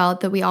both felt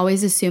that we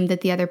always assumed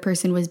that the other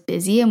person was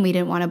busy and we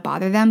didn't want to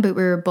bother them, but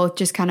we were both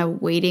just kind of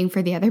waiting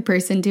for the other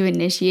person to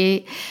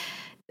initiate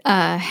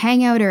a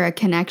hangout or a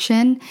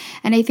connection.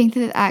 And I think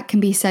that that can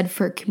be said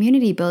for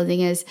community building,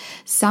 is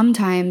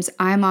sometimes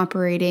I'm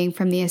operating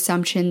from the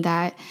assumption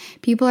that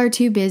people are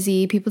too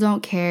busy, people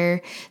don't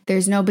care,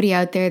 there's nobody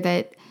out there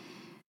that,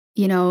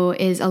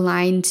 is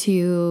aligned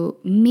to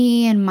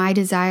me and my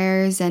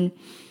desires. And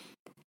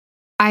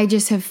I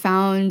just have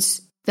found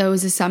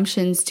those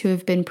assumptions to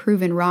have been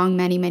proven wrong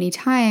many, many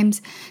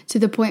times, to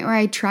the point where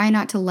I try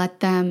not to let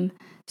them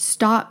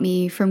stop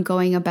me from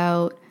going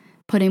about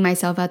putting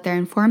myself out there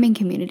and forming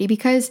community,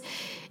 because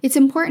it's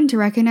important to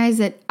recognize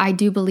that I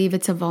do believe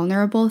it's a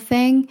vulnerable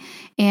thing,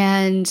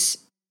 and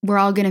we're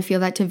all going to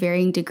feel that to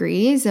varying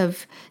degrees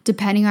of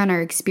depending on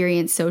our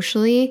experience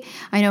socially.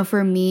 I know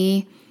for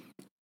me,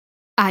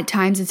 at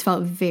times it's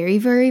felt very,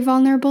 very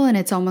vulnerable, and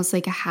it's almost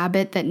like a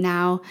habit that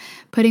now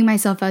putting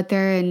myself out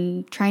there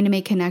and trying to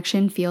make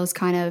connection feels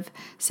kind of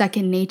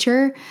second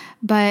nature.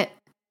 But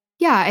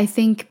yeah, I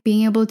think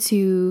being able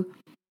to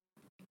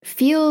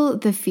feel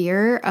the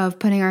fear of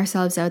putting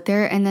ourselves out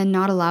there and then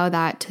not allow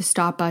that to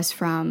stop us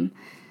from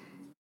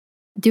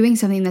doing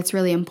something that's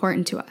really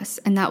important to us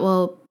and that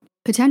will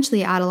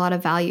potentially add a lot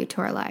of value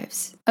to our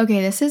lives.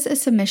 Okay, this is a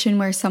submission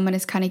where someone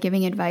is kind of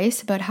giving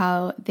advice about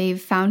how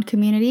they've found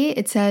community.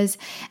 It says,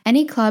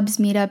 any clubs,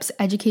 meetups,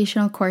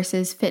 educational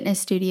courses, fitness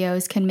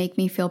studios can make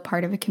me feel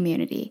part of a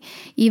community.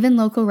 Even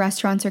local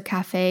restaurants or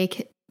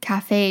cafes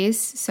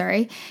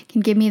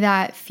can give me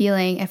that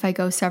feeling if I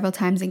go several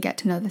times and get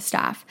to know the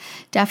staff.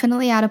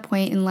 Definitely at a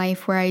point in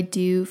life where I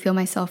do feel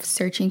myself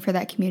searching for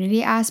that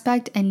community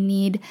aspect and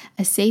need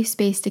a safe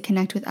space to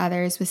connect with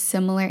others with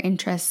similar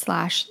interests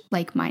 /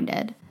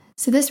 like-minded.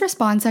 So this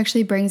response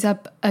actually brings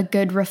up a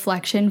good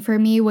reflection for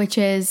me, which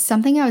is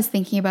something I was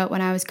thinking about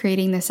when I was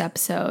creating this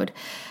episode.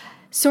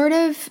 Sort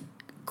of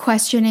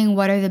questioning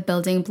what are the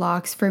building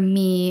blocks for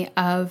me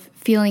of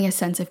feeling a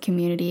sense of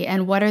community,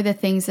 and what are the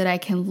things that I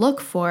can look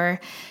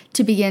for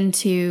to begin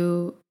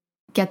to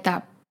get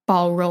that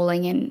ball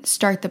rolling and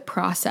start the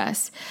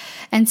process.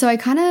 And so I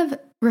kind of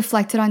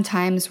reflected on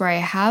times where I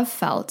have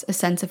felt a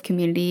sense of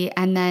community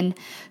and then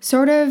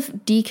sort of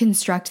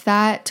deconstruct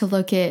that to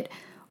look at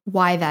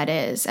why that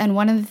is. And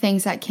one of the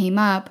things that came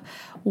up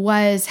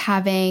was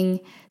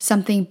having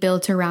something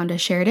built around a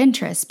shared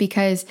interest,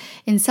 because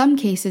in some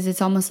cases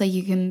it's almost like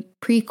you can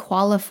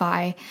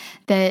pre-qualify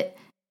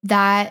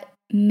that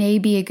may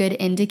be a good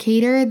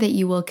indicator that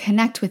you will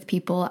connect with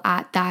people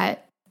at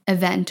that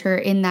event or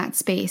in that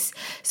space.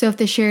 So if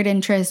the shared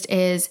interest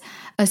is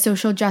a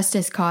social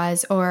justice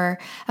cause or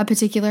a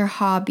particular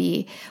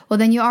hobby, well,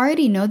 then you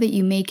already know that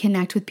you may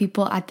connect with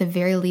people at the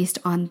very least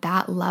on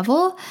that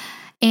level.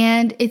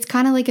 And it's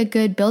kind of like a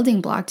good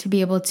building block to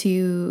be able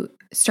to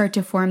start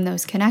to form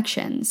those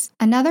connections.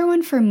 Another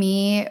one for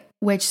me,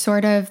 which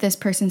sort of this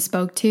person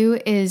spoke to,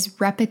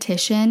 is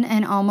repetition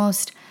and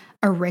almost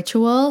a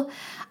ritual.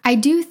 I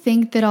do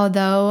think that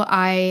although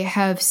I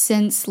have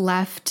since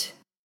left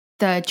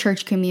the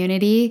church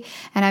community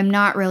and I'm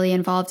not really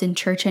involved in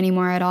church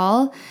anymore at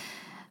all,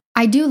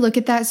 I do look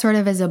at that sort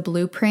of as a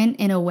blueprint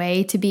in a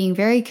way to being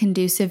very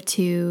conducive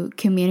to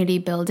community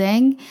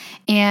building.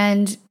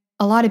 And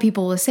a lot of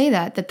people will say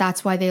that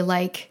that's why they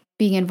like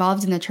being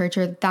involved in the church,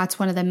 or that's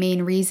one of the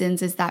main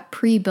reasons, is that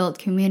pre-built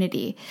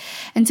community.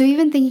 And so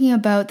even thinking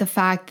about the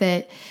fact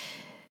that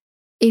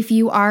if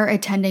you are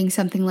attending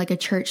something like a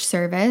church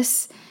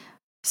service,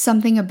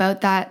 something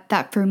about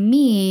that for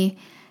me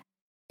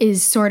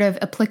is sort of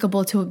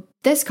applicable to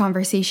this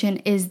conversation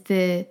is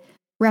the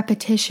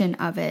repetition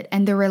of it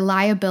and the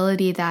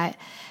reliability that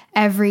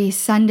every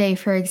Sunday,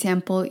 for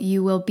example,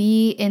 you will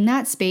be in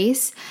that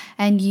space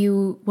and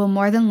you will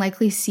more than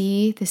likely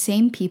see the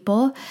same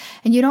people,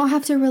 and you don't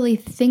have to really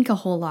think a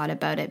whole lot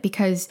about it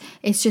because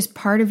it's just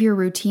part of your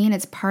routine,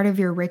 it's part of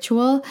your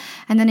ritual.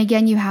 And then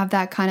again, you have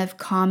that kind of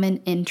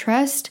common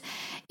interest.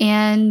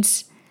 And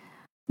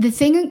the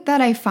thing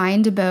that I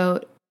find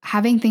about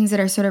having things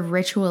that are sort of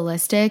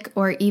ritualistic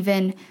or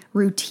even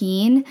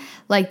routine,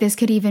 like this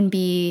could even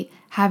be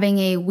having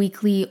a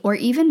weekly or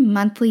even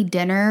monthly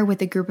dinner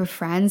with a group of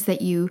friends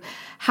that you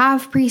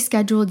have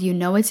pre-scheduled, you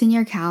know it's in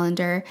your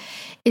calendar,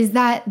 is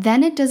that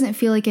then it doesn't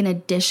feel like an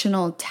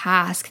additional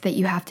task that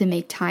you have to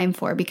make time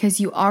for because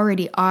you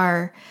already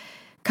are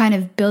kind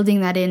of building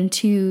that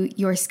into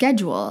your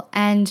schedule.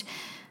 And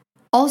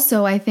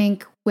also, I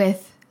think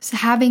with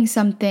having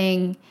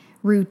something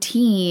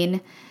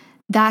routine,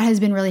 that has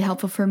been really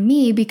helpful for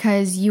me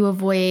because you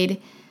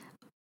avoid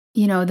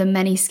the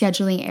many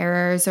scheduling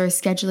errors or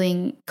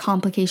scheduling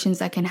complications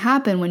that can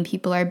happen when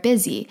people are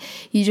busy.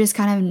 You just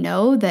kind of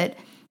know that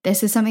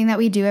this is something that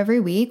we do every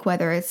week,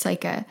 whether it's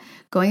like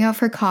going out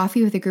for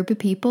coffee with a group of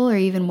people or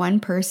even one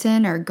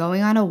person, or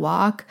going on a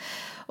walk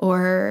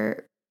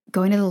or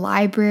going to the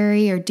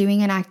library or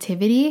doing an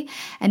activity.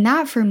 And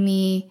that for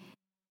me,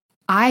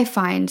 I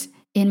find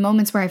in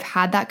moments where I've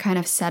had that kind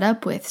of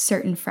setup with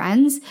certain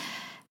friends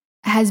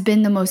has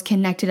been the most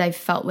connected I've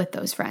felt with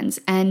those friends.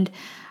 And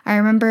I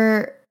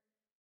remember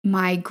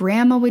my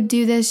grandma would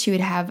do this. She would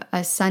have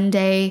a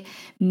Sunday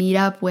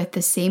meetup with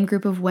the same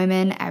group of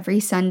women every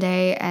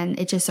Sunday. And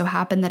it just so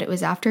happened that it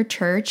was after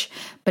church,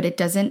 but it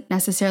doesn't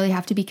necessarily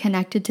have to be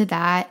connected to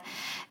that.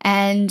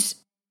 And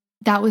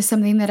that was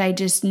something that I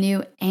just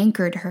knew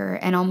anchored her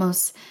and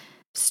almost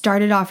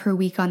started off her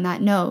week on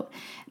that note.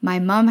 My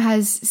mom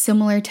has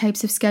similar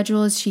types of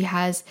schedules. She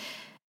has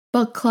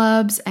book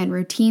clubs and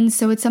routines.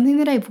 So it's something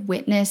that I've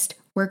witnessed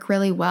work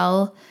really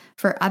well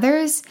for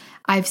others.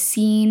 I've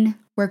seen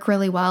work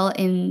really well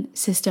in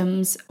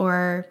systems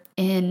or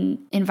in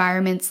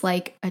environments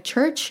like a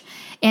church.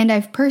 And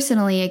I've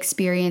personally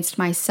experienced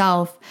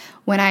myself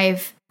when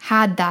I've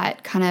had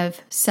that kind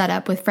of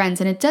setup with friends.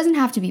 And it doesn't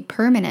have to be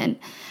permanent.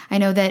 I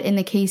know that in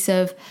the case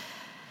of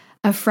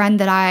a friend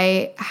that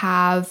I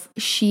have,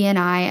 she and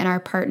I and our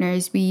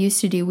partners, we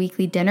used to do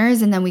weekly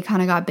dinners, and then we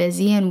kind of got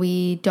busy and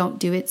we don't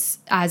do it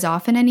as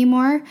often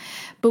anymore.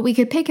 But we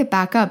could pick it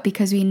back up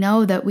because we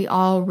know that we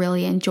all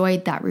really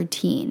enjoyed that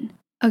routine.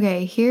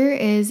 Okay, here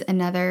is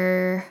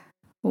another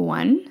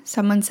one.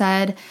 Someone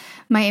said,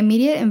 my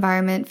immediate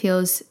environment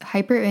feels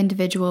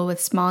hyper-individual with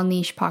small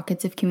niche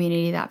pockets of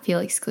community that feel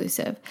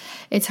exclusive.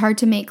 It's hard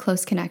to make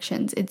close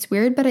connections. It's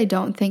weird, but I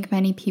don't think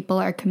many people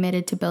are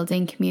committed to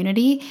building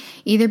community,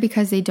 either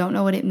because they don't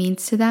know what it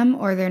means to them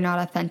or they're not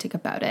authentic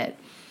about it.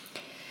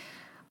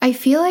 I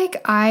feel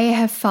like I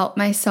have felt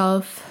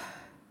myself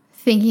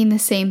thinking the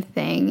same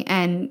thing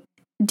and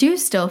do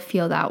still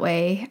feel that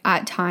way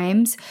at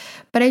times,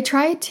 but I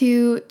try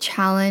to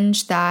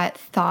challenge that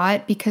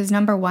thought because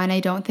number one, I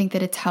don't think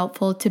that it's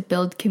helpful to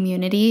build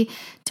community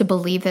to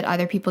believe that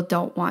other people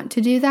don't want to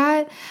do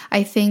that.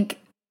 I think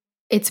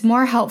it's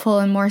more helpful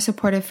and more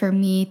supportive for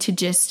me to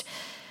just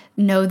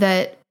know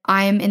that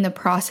I'm in the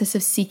process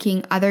of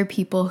seeking other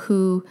people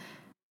who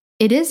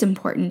it is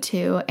important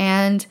to.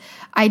 And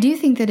I do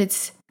think that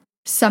it's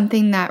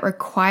something that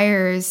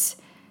requires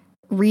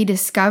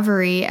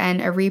rediscovery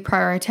and a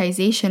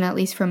reprioritization, at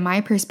least from my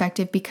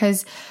perspective,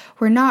 because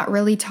we're not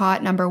really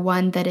taught, number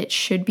one, that it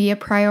should be a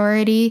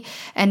priority,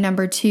 and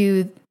number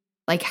two,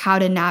 like how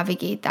to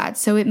navigate that.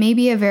 So it may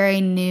be a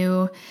very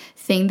new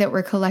thing that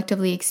we're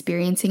collectively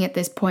experiencing at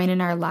this point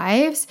in our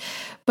lives,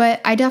 but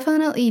I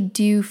definitely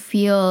do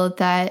feel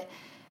that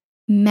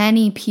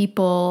many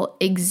people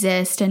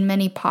exist and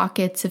many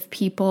pockets of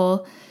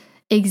people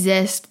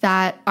exist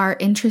that are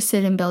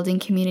interested in building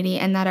community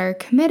and that are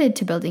committed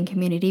to building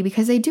community,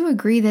 because I do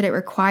agree that it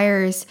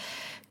requires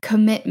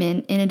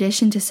commitment in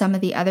addition to some of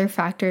the other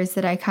factors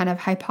that I kind of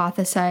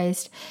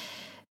hypothesized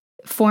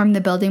form the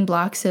building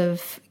blocks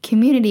of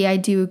community. I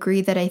do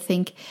agree that I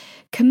think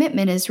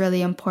commitment is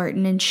really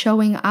important and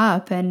showing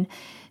up and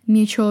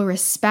mutual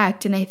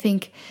respect. And I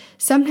think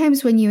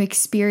sometimes when you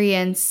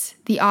experience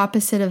the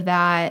opposite of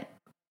that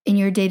in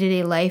your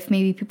day-to-day life,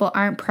 maybe people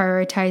aren't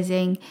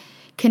prioritizing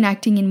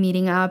connecting and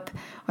meeting up,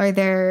 or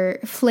they're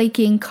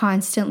flaking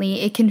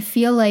constantly, it can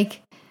feel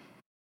like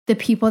the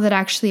people that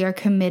actually are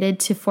committed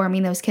to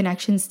forming those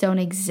connections don't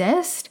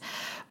exist.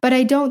 But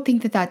I don't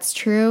think that that's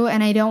true,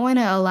 and I don't want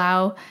to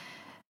allow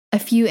a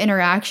few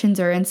interactions,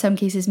 or in some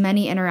cases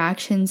many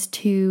interactions,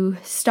 to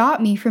stop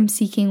me from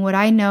seeking what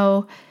I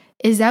know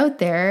is out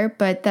there,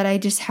 but that I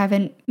just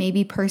haven't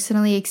maybe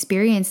personally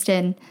experienced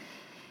in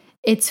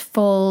its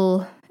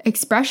full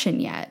expression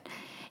yet.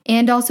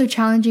 And also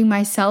challenging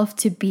myself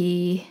to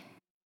be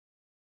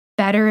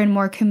better and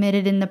more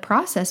committed in the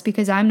process,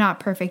 because I'm not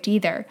perfect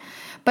either.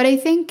 But I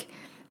think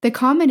the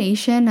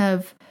combination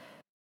of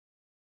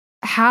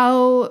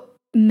how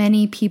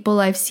many people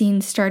I've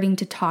seen starting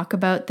to talk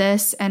about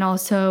this, and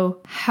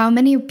also how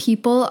many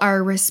people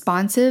are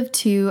responsive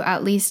to,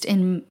 at least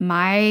in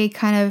my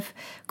kind of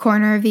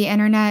corner of the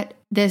internet,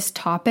 this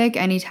topic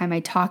anytime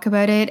I talk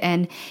about it,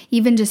 and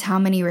even just how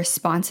many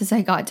responses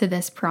I got to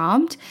this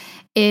prompt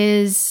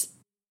is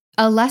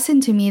a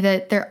lesson to me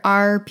that there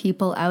are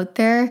people out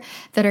there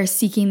that are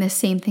seeking the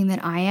same thing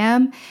that I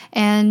am.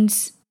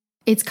 And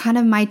it's kind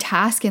of my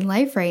task in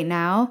life right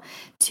now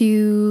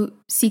to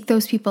seek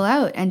those people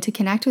out and to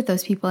connect with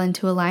those people and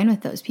to align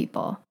with those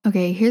people.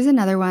 Okay, here's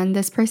another one.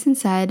 This person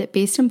said,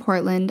 based in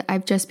Portland,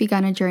 I've just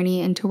begun a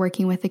journey into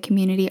working with a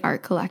community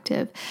art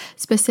collective,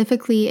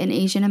 specifically an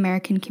Asian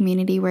American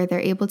community where they're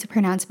able to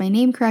pronounce my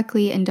name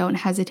correctly and don't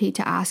hesitate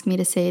to ask me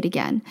to say it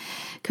again,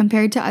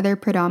 compared to other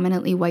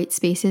predominantly white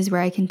spaces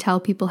where I can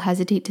tell people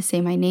hesitate to say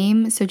my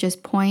name, so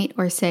just point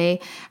or say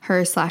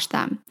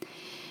her/them.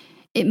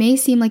 It may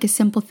seem like a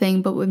simple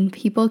thing, but when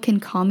people can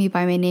call me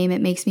by my name, it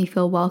makes me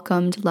feel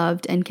welcomed,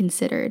 loved, and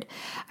considered.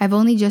 I've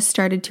only just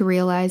started to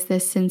realize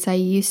this since I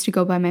used to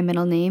go by my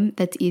middle name.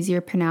 That's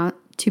easier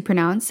to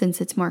pronounce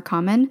since it's more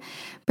common,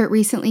 but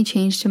recently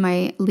changed to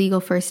my legal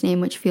first name,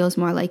 which feels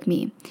more like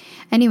me.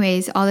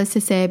 Anyways, all this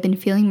to say, I've been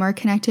feeling more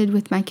connected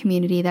with my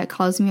community that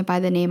calls me by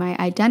the name I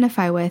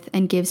identify with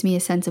and gives me a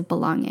sense of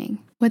belonging.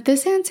 What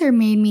this answer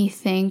made me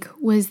think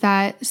was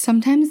that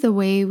sometimes the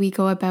way we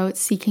go about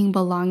seeking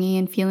belonging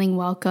and feeling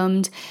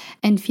welcomed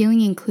and feeling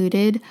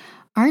included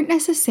aren't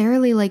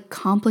necessarily like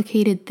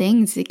complicated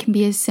things. It can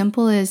be as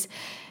simple as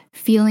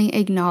feeling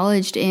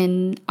acknowledged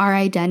in our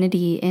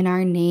identity, in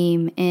our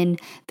name, in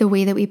the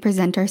way that we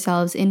present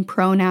ourselves, in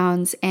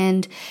pronouns.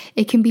 And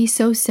it can be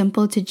so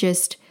simple to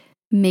just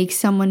make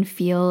someone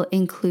feel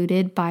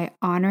included by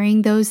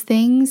honoring those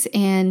things,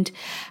 and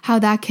how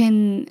that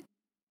can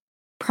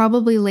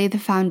probably lay the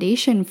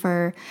foundation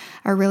for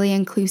a really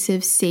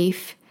inclusive,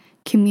 safe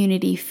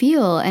community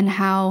feel, and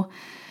how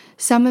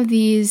some of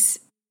these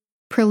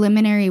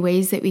preliminary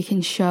ways that we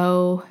can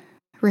show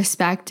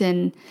respect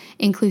and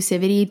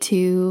inclusivity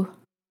to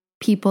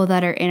people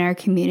that are in our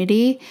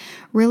community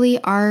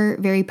really are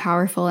very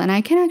powerful. And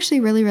I can actually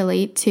really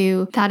relate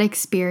to that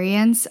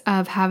experience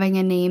of having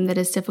a name that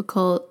is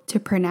difficult to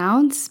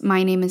pronounce.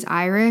 My name is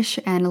Irish,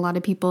 and a lot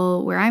of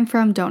people where I'm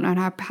from don't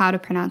know how to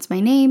pronounce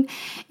my name.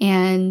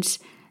 And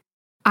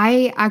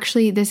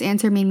this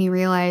answer made me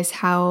realize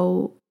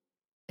how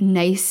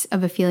nice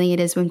of a feeling it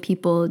is when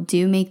people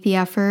do make the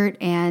effort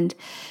and,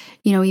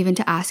 even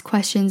to ask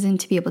questions and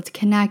to be able to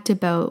connect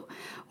about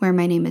where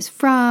my name is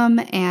from.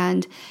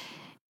 And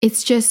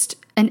it's just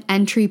an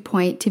entry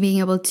point to being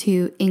able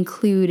to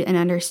include and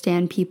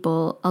understand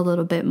people a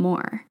little bit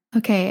more.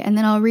 Okay, and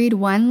then I'll read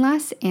one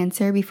last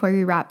answer before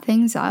we wrap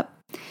things up.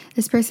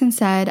 This person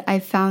said,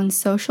 I've found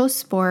social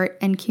sport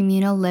and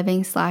communal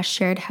living /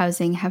 shared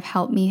housing have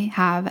helped me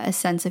have a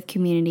sense of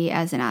community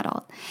as an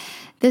adult.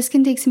 This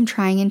can take some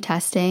trying and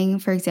testing.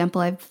 For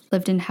example, I've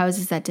lived in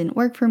houses that didn't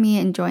work for me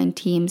and joined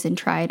teams and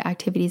tried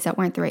activities that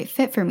weren't the right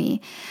fit for me.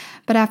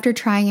 But after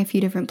trying a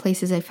few different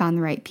places, I found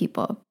the right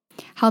people.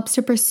 Helps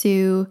to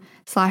pursue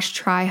 /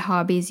 try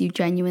hobbies you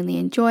genuinely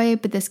enjoy,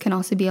 but this can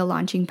also be a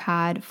launching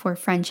pad for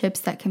friendships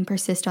that can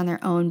persist on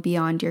their own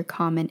beyond your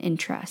common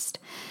interest.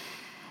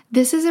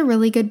 This is a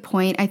really good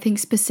point, I think,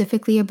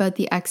 specifically about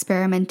the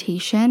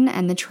experimentation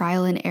and the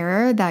trial and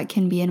error that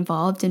can be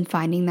involved in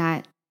finding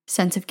that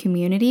sense of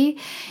community.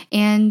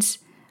 And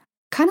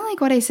kind of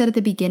like what I said at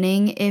the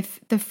beginning, if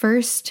the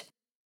first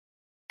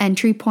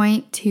entry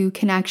point to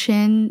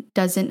connection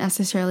doesn't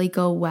necessarily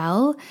go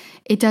well,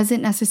 it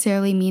doesn't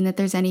necessarily mean that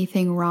there's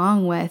anything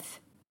wrong with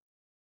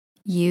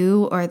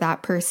you or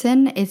that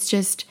person. It's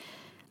just,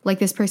 like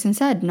this person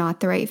said, not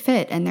the right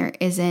fit, and there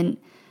isn't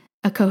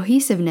a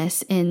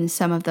cohesiveness in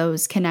some of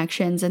those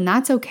connections, and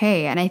that's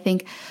okay. And I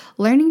think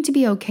learning to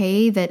be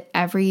okay that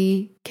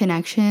every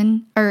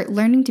connection, or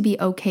learning to be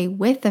okay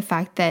with the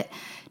fact that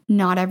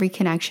not every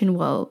connection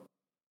will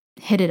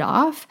hit it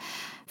off,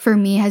 for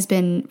me has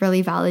been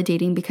really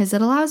validating, because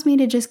it allows me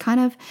to just kind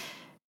of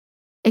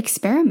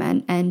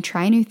experiment and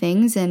try new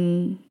things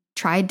and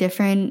try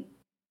different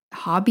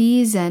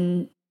hobbies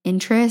and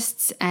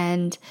interests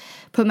and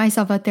put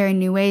myself out there in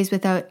new ways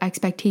without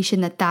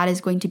expectation that that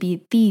is going to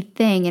be the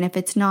thing. And if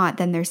it's not,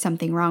 then there's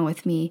something wrong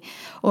with me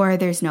or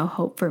there's no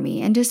hope for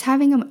me. And just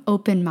having an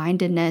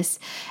open-mindedness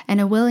and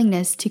a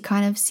willingness to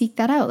kind of seek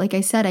that out. Like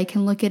I said, I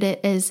can look at it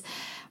as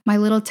my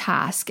little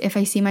task. If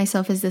I see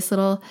myself as this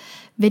little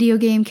video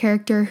game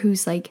character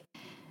who's like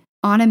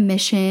on a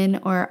mission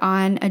or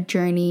on a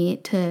journey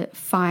to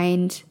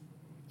find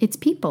its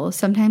people,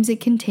 sometimes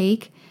it can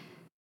take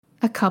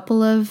a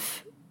couple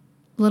of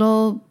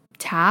little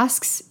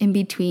tasks in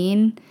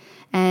between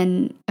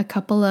and a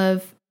couple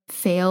of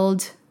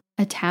failed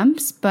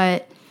attempts,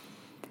 but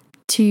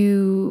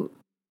to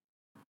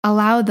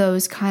allow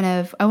those kind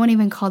of, I won't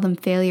even call them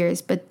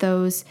failures, but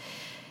those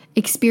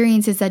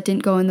experiences that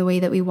didn't go in the way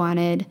that we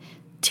wanted,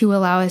 to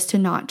allow us to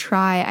not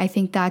try. I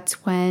think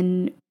that's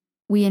when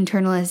we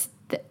internalize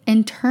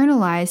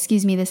internalize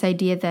this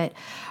idea that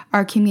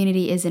our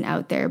community isn't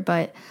out there.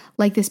 But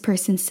like this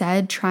person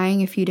said,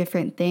 trying a few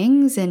different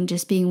things and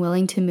just being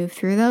willing to move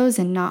through those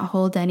and not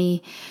hold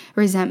any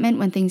resentment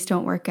when things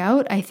don't work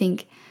out, I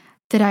think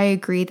that I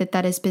agree that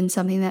that has been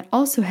something that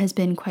also has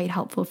been quite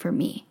helpful for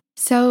me.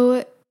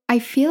 So I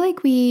feel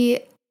like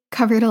we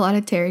covered a lot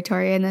of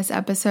territory in this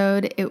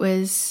episode. It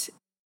was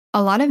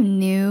a lot of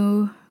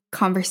new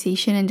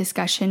conversation and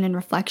discussion and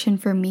reflection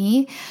for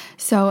me.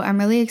 So I'm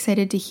really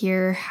excited to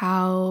hear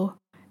how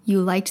you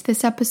liked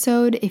this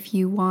episode. If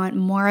you want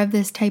more of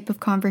this type of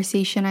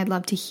conversation, I'd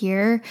love to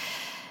hear,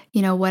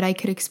 what I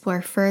could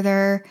explore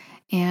further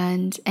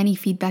and any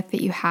feedback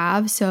that you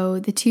have. So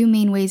the two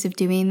main ways of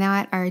doing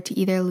that are to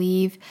either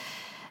leave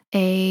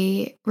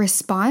a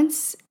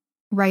response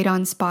right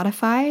on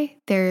Spotify.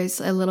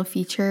 There's a little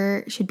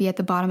feature, should be at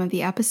the bottom of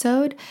the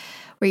episode,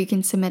 where you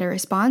can submit a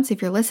response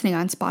if you're listening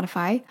on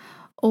Spotify.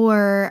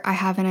 Or I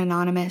have an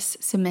anonymous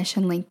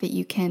submission link that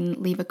you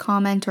can leave a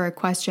comment or a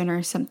question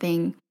or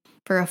something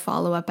for a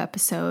follow-up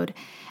episode,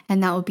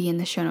 and that will be in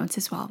the show notes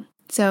as well.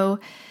 So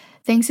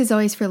thanks as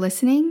always for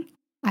listening.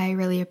 I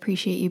really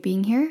appreciate you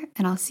being here,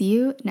 and I'll see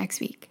you next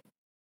week.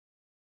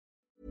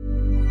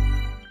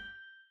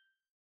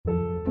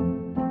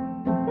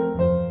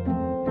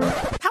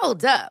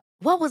 Hold up.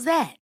 What was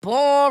that?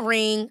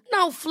 Boring.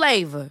 No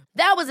flavor.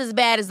 That was as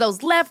bad as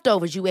those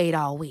leftovers you ate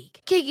all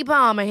week. Keke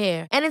Palmer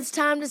here, and it's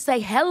time to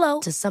say hello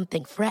to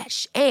something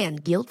fresh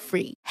and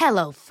guilt-free.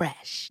 Hello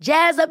Fresh.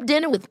 Jazz up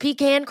dinner with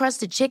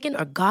pecan-crusted chicken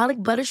or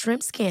garlic butter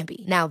shrimp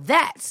scampi. Now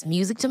that's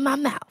music to my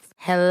mouth.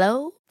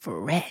 Hello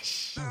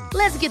Fresh.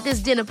 Let's get this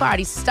dinner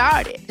party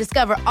started.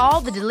 Discover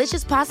all the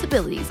delicious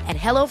possibilities at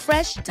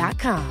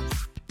HelloFresh.com.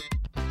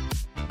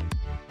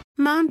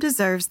 Mom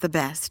deserves the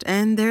best,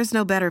 and there's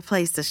no better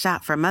place to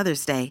shop for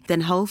Mother's Day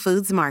than Whole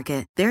Foods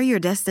Market. They're your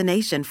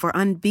destination for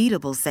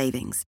unbeatable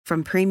savings,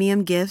 from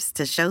premium gifts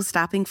to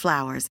show-stopping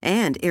flowers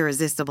and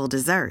irresistible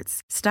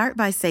desserts. Start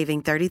by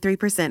saving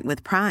 33%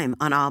 with Prime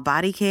on all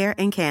body care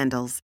and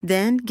candles.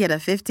 Then get a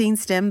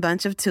 15-stem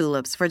bunch of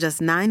tulips for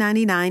just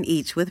 $9.99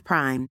 each with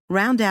Prime.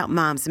 Round out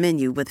Mom's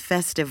menu with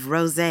festive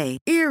rosé,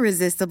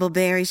 irresistible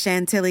berry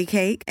chantilly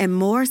cake, and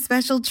more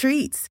special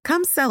treats.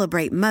 Come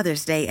celebrate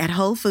Mother's Day at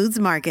Whole Foods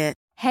Market.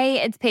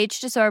 Hey, it's Paige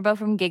DeSorbo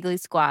from Giggly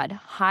Squad.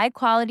 High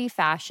quality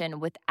fashion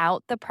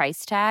without the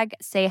price tag.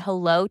 Say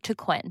hello to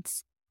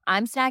Quince.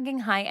 I'm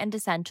snagging high-end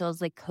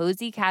essentials like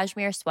cozy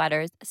cashmere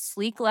sweaters,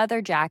 sleek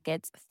leather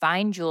jackets,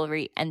 fine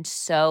jewelry, and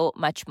so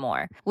much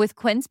more. With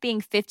Quince being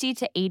 50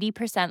 to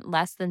 80%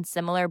 less than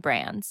similar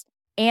brands.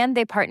 And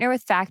they partner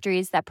with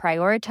factories that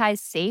prioritize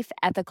safe,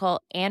 ethical,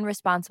 and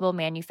responsible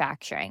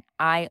manufacturing.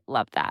 I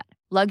love that.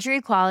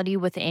 Luxury quality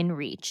within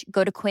reach.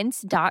 Go to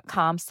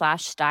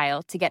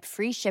quince.com/style to get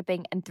free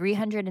shipping and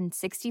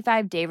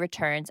 365-day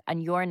returns on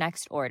your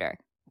next order.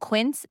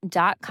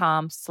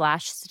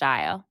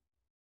 Quince.com/style.